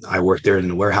 I worked there in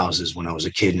the warehouses when I was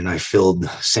a kid, and I filled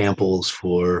samples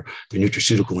for the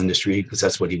nutraceutical industry because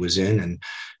that's what he was in.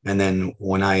 And then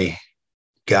when I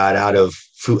got out of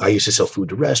food, I used to sell food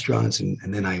to restaurants,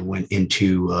 and then I went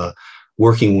into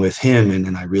working with him, and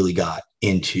then I really got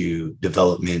into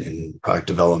development and product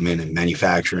development and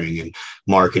manufacturing and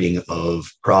marketing of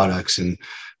products, and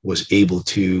was able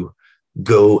to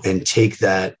go and take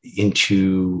that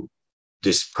into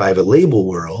this private label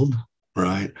world,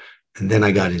 right? And then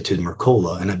I got into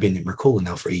Mercola, and I've been at Mercola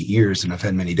now for 8 years, and I've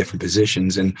had many different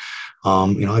positions. And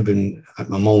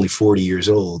I'm only 40 years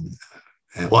old.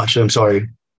 Well, actually, I'm sorry,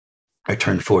 I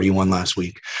turned 41 last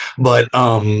week. But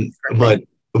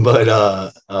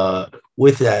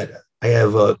with that, I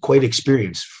have quite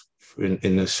experience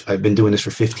in this. I've been doing this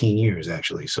for 15 years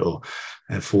actually. So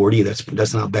at 40,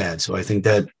 that's not bad. So I think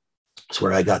that's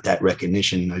where I got that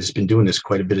recognition. I've just been doing this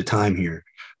quite a bit of time here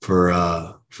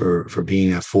for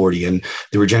being at 40. And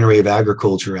the regenerative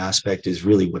agriculture aspect is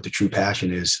really what the true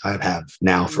passion is. I have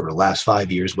now for the last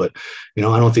 5 years, but I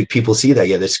don't think people see that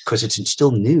yet. It's because it's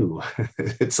still new.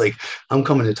 It's like I'm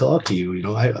coming to talk to you.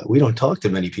 We don't talk to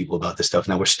many people about this stuff.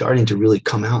 Now we're starting to really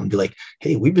come out and be like,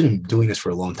 hey, we've been doing this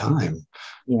for a long time.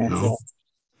 Yes.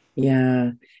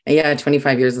 Yeah. Yeah.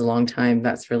 25 years is a long time.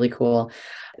 That's really cool.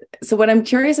 So what I'm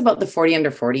curious about the 40 under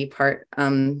 40 part,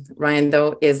 Ryan,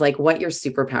 though, is like what your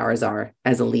superpowers are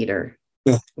as a leader.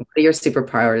 Yeah. What are your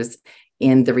superpowers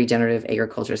in the regenerative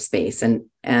agriculture space, and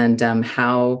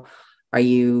how are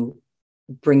you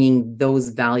bringing those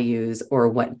values, or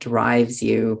what drives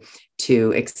you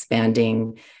to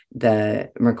expanding the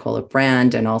Mercola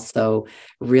brand and also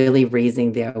really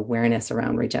raising the awareness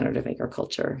around regenerative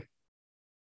agriculture?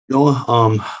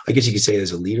 I guess you could say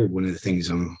as a leader, one of the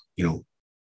things I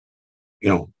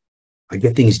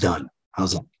get things done.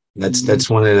 How's that? That's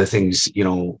one of the things, a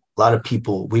lot of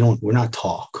people, we're not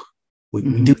talk. We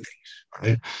do things,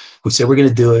 right? We say we're going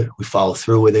to do it. We follow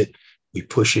through with it. We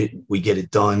push it. We get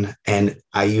it done. And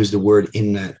I use the word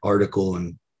in that article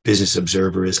in Business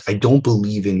Observer is I don't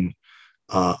believe in,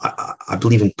 I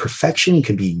believe in perfection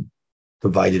can be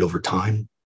provided over time,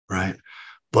 right?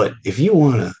 But if you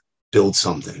want to build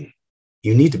something,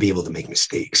 you need to be able to make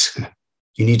mistakes.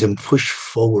 You need to push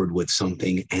forward with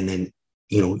something, and then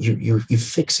you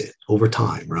fix it over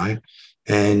time, right?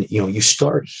 And you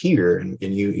start here, and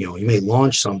you may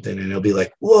launch something, and it'll be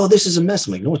like, whoa, this is a mess.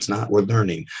 I'm like, no, it's not. We're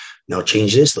learning. Now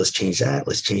change this. Let's change that.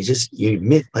 Let's change this. You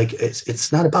admit, like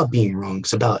it's not about being wrong.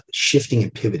 It's about shifting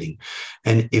and pivoting.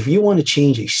 And if you want to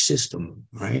change a system,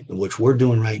 right, which we're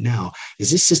doing right now,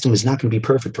 is this system is not going to be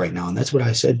perfect right now. And that's what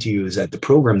I said to you is that the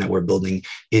program that we're building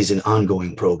is an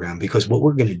ongoing program, because what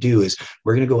we're going to do is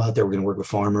we're going to go out there. We're going to work with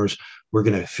farmers. We're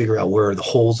going to figure out where the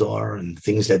holes are and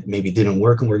things that maybe didn't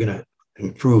work, and we're going to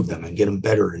improve them and get them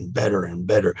better and better and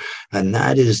better. And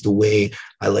that is the way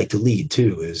I like to lead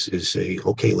too, is say,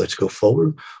 okay, let's go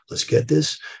forward. Let's get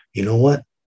this. You know what?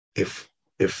 If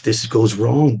this goes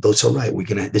wrong, that's all right.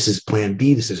 This is plan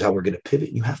B. This is how we're going to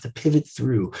pivot. You have to pivot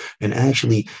through and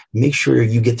actually make sure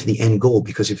you get to the end goal.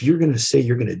 Because if you're going to say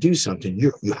you're going to do something,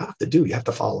 you have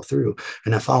to follow through.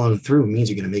 And that following through means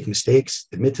you're going to make mistakes,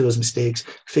 admit to those mistakes,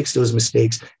 fix those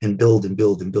mistakes, and build and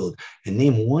build and build. And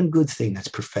name one good thing that's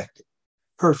perfect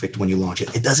when you launch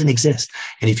it. It doesn't exist.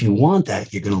 And if you want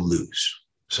that, you're going to lose.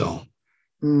 So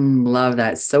love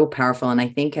that. So powerful. And I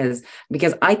think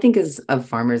because I think of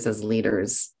farmers as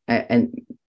leaders, and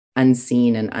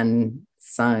unseen and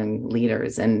unsung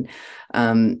leaders. And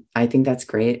I think that's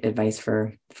great advice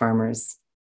for farmers.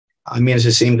 I mean, it's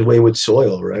the same way with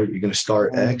soil, right? You're going to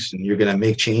start X and you're going to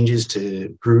make changes to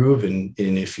improve. And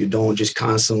if you don't just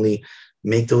constantly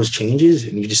make those changes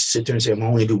and you just sit there and say, I'm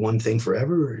only do one thing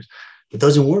forever, it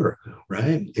doesn't work,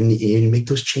 right? And you make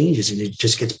those changes and it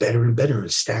just gets better and better and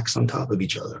stacks on top of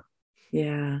each other.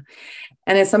 Yeah.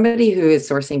 And as somebody who is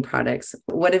sourcing products,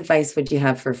 what advice would you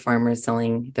have for farmers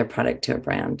selling their product to a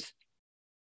brand?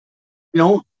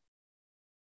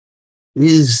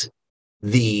 Is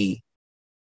the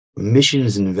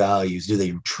missions and values, do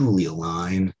they truly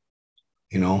align?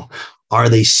 Are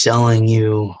they selling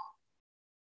you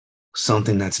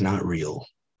something that's not real?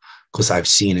 Because I've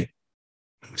seen it,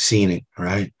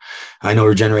 right? I know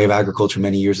regenerative agriculture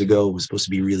many years ago was supposed to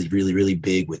be really, really, really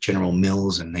big with General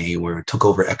Mills, and they took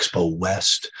over Expo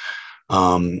West.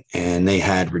 And they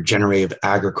had regenerative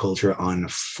agriculture on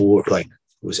it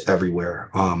was everywhere.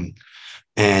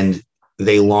 And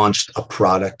they launched a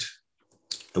product.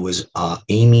 It was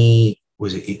Annie's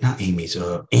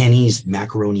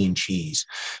macaroni and cheese.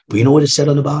 But you know what it said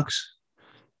on the box?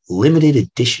 Limited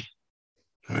edition.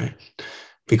 All right.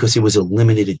 Because it was a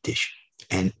limited edition.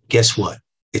 And guess what?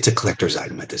 It's a collector's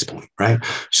item at this point, right?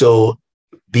 So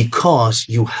because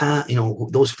you have,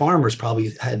 those farmers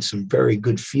probably had some very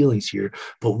good feelings here,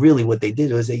 but really what they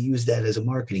did was they used that as a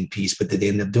marketing piece. But did they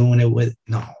end up doing it with?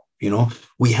 No.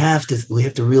 We have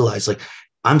to realize, like,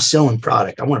 I'm selling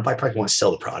product. I want to buy product. I want to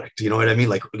sell the product. You know what I mean?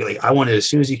 Like I want it as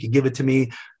soon as you can give it to me.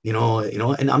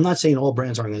 And I'm not saying all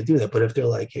brands aren't going to do that, but if they're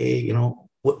like, hey,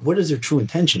 what is their true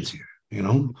intentions here?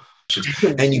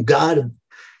 And you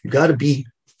gotta be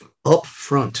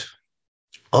upfront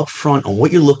on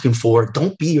what you're looking for.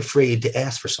 Don't be afraid to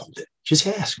ask for something. Just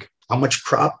ask how much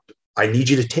crop I need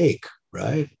you to take.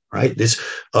 Right. This,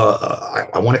 I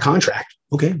want a contract.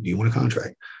 Okay. Do you want a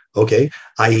contract? Okay.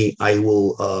 I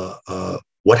will,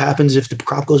 what happens if the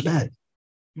crop goes bad?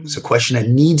 It's a question that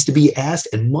needs to be asked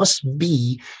and must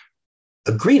be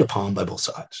agreed upon by both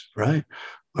sides, right?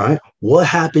 All right. What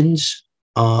happens?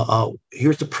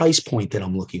 Here's the price point that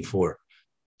I'm looking for.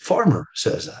 Farmer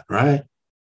says that, right?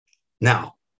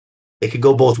 Now, it could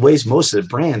go both ways. Most of the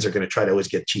brands are going to try to always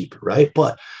get cheaper, right?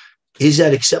 But is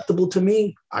that acceptable to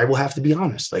me? I will have to be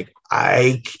honest. Like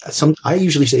I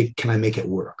usually say, can I make it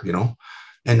work?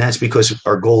 And that's because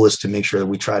our goal is to make sure that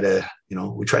we try to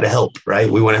help, right?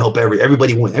 We want to help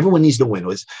everybody win. Everyone needs to win.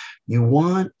 You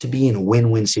want to be in a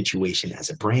win-win situation as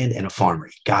a brand and a farmer.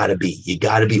 You gotta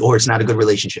be, or it's not a good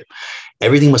relationship.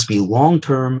 Everything must be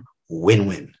long-term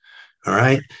win-win. All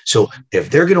right. So if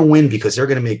they're going to win because they're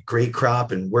going to make great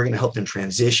crop and we're going to help them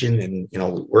transition and,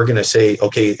 we're going to say,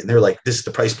 okay, and they're like, this is the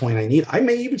price point I need. I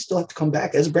may even still have to come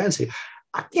back as a brand and say,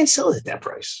 I can't sell it at that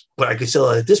price, but I could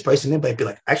sell it at this price. And they might be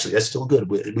like, actually, that's still good.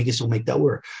 We can still make that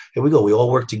work. Here we go. We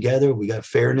all work together. We got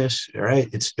fairness. All right.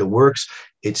 It works.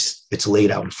 It's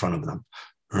laid out in front of them.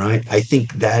 All right. I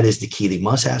think that is the key. They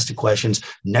must ask the questions.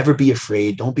 Never be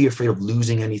afraid. Don't be afraid of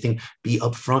losing anything. Be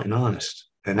upfront and honest.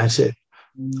 And that's it.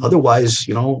 Otherwise,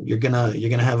 you're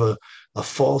gonna have a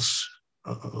false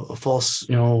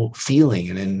feeling,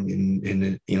 and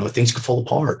then things could fall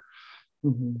apart.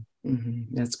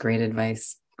 That's great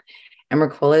advice. And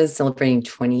Mercola is celebrating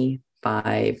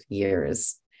 25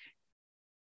 years.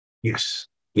 Yes.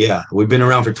 Yeah, we've been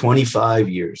around for 25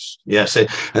 years. Yes, and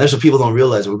that's what people don't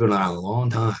realize. We've been around a long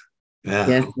time. Yeah.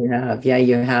 Yes, you have. Yeah,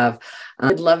 you have.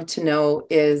 I'd love to know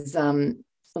is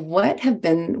what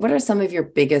are some of your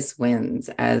biggest wins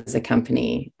as a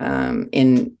company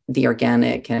in the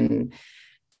organic and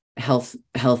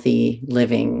healthy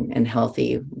living and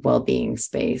healthy well-being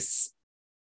space?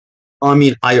 I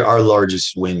mean, our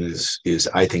largest win is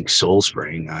I think Soul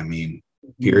Spring. I mean,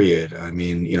 period. I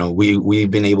mean,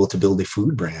 we've been able to build a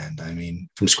food brand. I mean,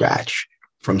 from scratch.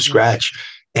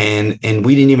 And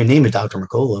we didn't even name it Dr.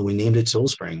 Mercola. We named it Soul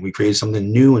Spring. We created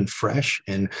something new and fresh.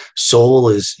 And soul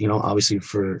is, obviously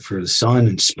for the sun,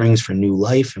 and springs for new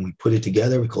life. And we put it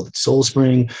together. We called it Soul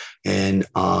Spring. And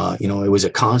it was a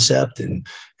concept, and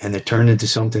it turned into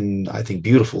something I think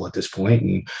beautiful at this point.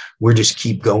 And we're just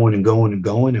keep going and going and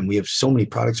going. And we have so many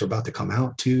products are about to come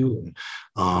out too.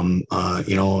 And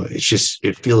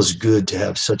it feels good to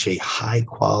have such a high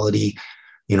quality,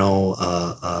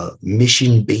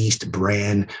 mission-based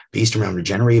brand based around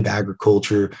regenerative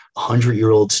agriculture,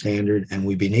 100-year-old standard, and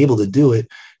we've been able to do it.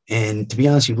 And to be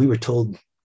honest with you, we were told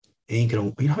it ain't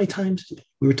gonna. How many times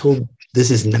we were told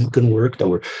this is not gonna work? That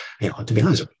we're, to be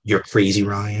honest, you're crazy,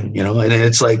 Ryan. And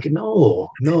it's like, no,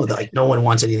 like no one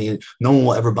wants anything. No one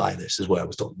will ever buy this, is what I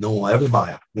was told. No one will ever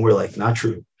buy it. And we're like, not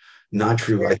true. Not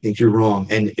true. I think you're wrong.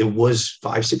 And it was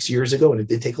 5-6 years ago, and it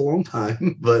did take a long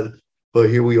time, but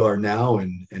here we are now,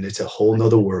 and it's a whole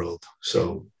nother world.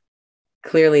 So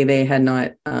clearly they had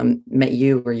not met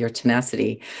you or your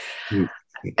tenacity.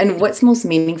 And what's most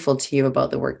meaningful to you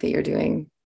about the work that you're doing?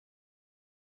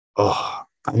 Oh,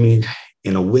 I mean,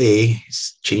 in a way,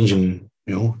 it's changing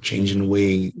the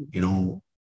way,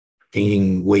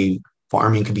 changing way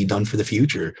farming could be done for the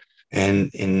future.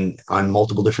 And on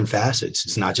multiple different facets.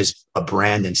 It's not just a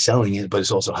brand and selling it, but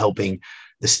it's also helping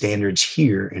the standards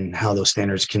here and how those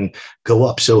standards can go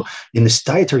up. So in this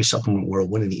dietary supplement world,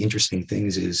 one of the interesting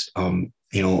things is,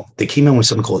 they came out with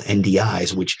something called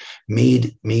NDIs, which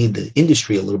made the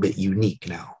industry a little bit unique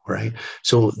now, right?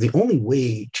 So the only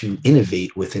way to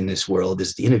innovate within this world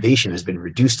is the innovation has been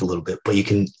reduced a little bit, but you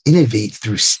can innovate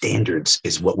through standards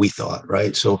is what we thought,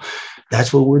 right? So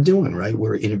that's what we're doing, right?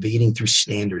 We're innovating through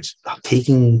standards,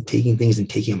 taking things and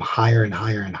taking them higher and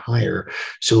higher and higher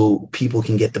so people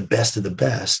can get the best of the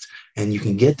best. And you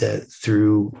can get that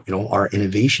through, our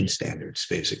innovation standards,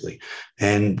 basically.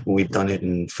 And we've done it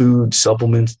in food,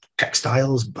 supplements,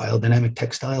 textiles, biodynamic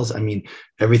textiles. I mean,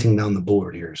 everything down the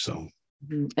board here. So.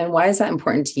 And why is that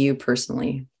important to you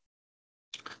personally?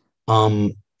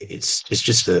 It's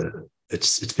just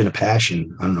it's been a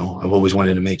passion. I don't know. I've always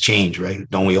wanted to make change, right?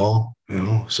 Don't we all?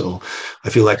 So I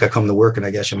feel like I come to work and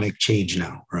I guess I make change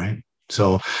now, right?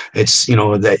 So it's,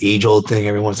 that age old thing.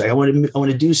 Everyone's like, I want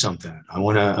to do something. I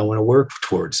want to work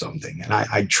towards something. And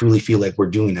I truly feel like we're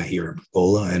doing that here at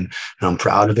Mercola, and I'm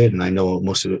proud of it. And I know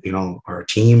most of our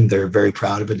team, they're very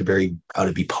proud of it. They're very proud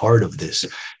to be part of this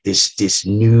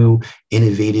new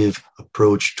innovative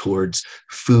approach towards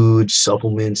food,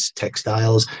 supplements,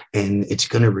 textiles, and it's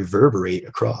going to reverberate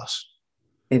across.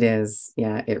 It is.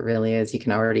 Yeah, it really is. You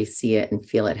can already see it and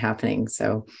feel it happening.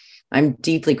 So I'm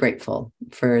deeply grateful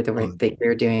for the work that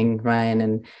you're doing,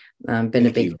 Ryan, and been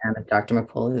a big fan of Dr.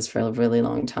 Mercola's for a really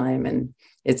long time. And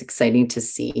it's exciting to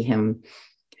see him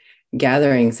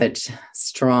gathering such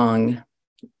strong,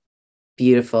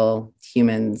 beautiful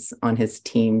humans on his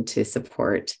team to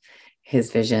support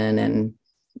his vision, and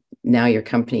now your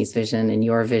company's vision and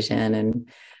your vision, and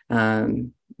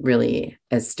really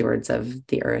as stewards of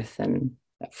the earth and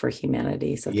for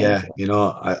humanity. So Yeah, thank you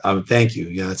know, I thank you.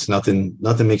 Yeah, it's nothing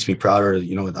makes me prouder.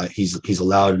 You know, he's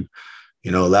allowed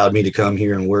me to come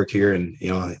here and work here. And, you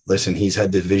know, listen, he's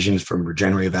had the visions from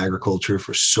regenerative agriculture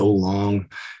for so long,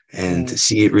 and to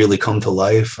see it really come to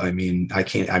life. I mean,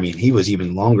 he was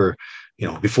even longer, you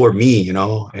know, before me,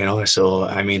 so,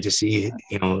 I mean, to see,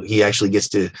 you know, he actually gets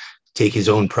to take his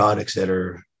own products that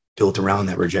are built around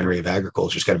that regenerative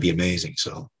agriculture. It's got to be amazing.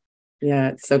 So. Yeah,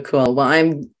 it's so cool. Well,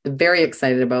 I'm very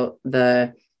excited about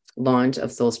the launch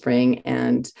of SoulSpring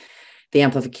and the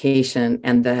amplification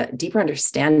and the deeper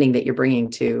understanding that you're bringing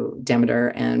to Demeter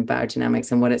and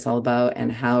biodynamics and what it's all about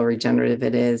and how regenerative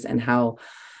it is and how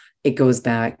it goes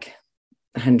back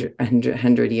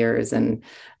 100 years, and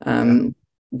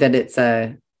that it's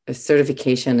a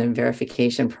certification and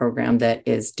verification program that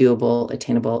is doable,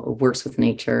 attainable, works with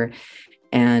nature,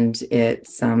 and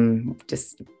it's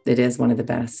it is one of the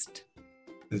best.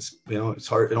 It's, you know, it's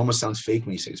hard. It almost sounds fake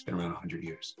when you say it's been around 100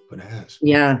 years, but it has.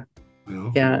 Yeah. You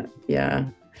know? Yeah.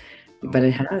 But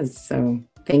it has. So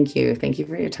thank you. Thank you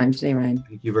for your time today, Ryan.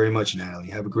 Thank you very much, Natalie.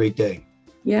 Have a great day.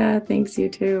 Yeah, thanks. You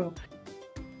too.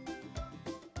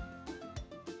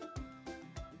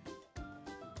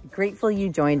 Grateful you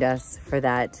joined us for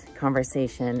that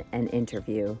conversation and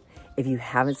interview. If you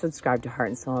haven't subscribed to Heart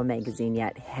and Soil Magazine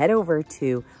yet, head over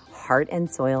to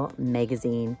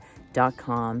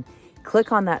heartandsoilmagazine.com.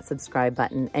 Click on that subscribe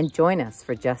button and join us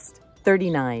for just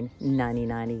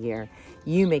 $39.99 a year.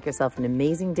 You make yourself an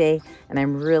amazing day, and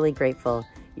I'm really grateful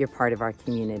you're part of our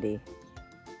community.